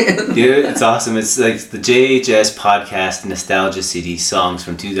 Like, dude, it's awesome. It's like the JHS podcast nostalgia CD songs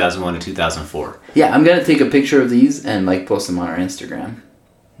from 2001 to 2004. Yeah, I'm gonna take a picture of these and like post them on our Instagram.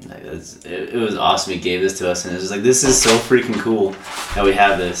 Like, it was awesome. He gave this to us, and it was just like, this is so freaking cool that we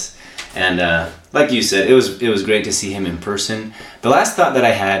have this. And like you said, it was great to see him in person. The last thought that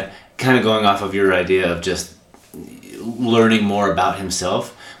I had, kind of going off of your idea of just learning more about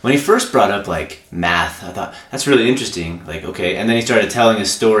himself, when he first brought up like math, I thought that's really interesting. Like, okay, and then he started telling a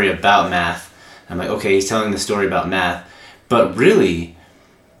story about math. I'm like, okay, he's telling the story about math, but really,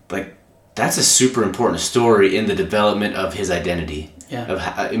 like, that's a super important story in the development of his identity.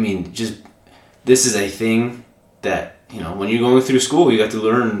 Yeah. I mean, just this is a thing that, you know, when you're going through school, you have to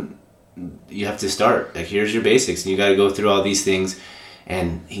learn. You have to start. Like, here's your basics, and you got to go through all these things.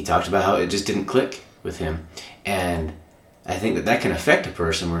 And he talked about how it just didn't click with him, and I think that can affect a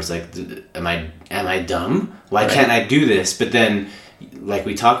person where it's like, am I dumb? Why can't I do this? But then, like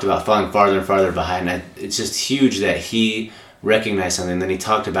we talked about, falling farther and farther behind, it's just huge that he recognized something. And then he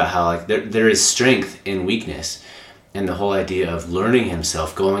talked about how like there is strength in weakness, and the whole idea of learning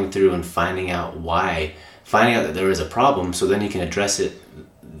himself, going through and finding out that there is a problem, so then he can address it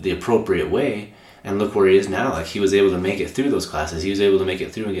the appropriate way. And look where he is now. Like, he was able to make it through those classes. He was able to make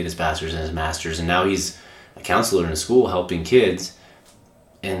it through and get his bachelor's and his master's, and now he's a counselor in a school helping kids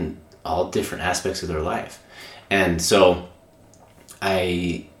in all different aspects of their life. And so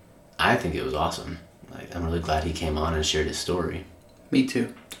I think it was awesome. Like, I'm really glad he came on and shared his story. Me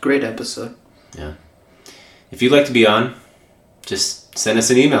too. Great episode. Yeah. If you'd like to be on, just send us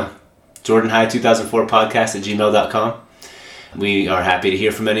an email. jordanhigh2004podcast@gmail.com. We are happy to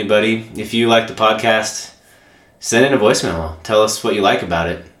hear from anybody. If you like the podcast, send in a voice memo. Tell us what you like about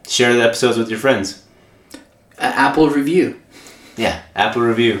it. Share the episodes with your friends. Apple review. Yeah, Apple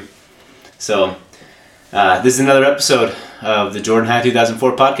review. So, this is another episode of the Jordan High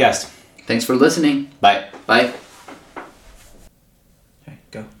 2004 podcast. Thanks for listening. Bye. Bye. Okay,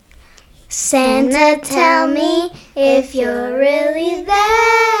 go. Santa, tell me if you're really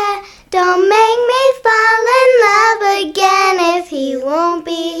there. Don't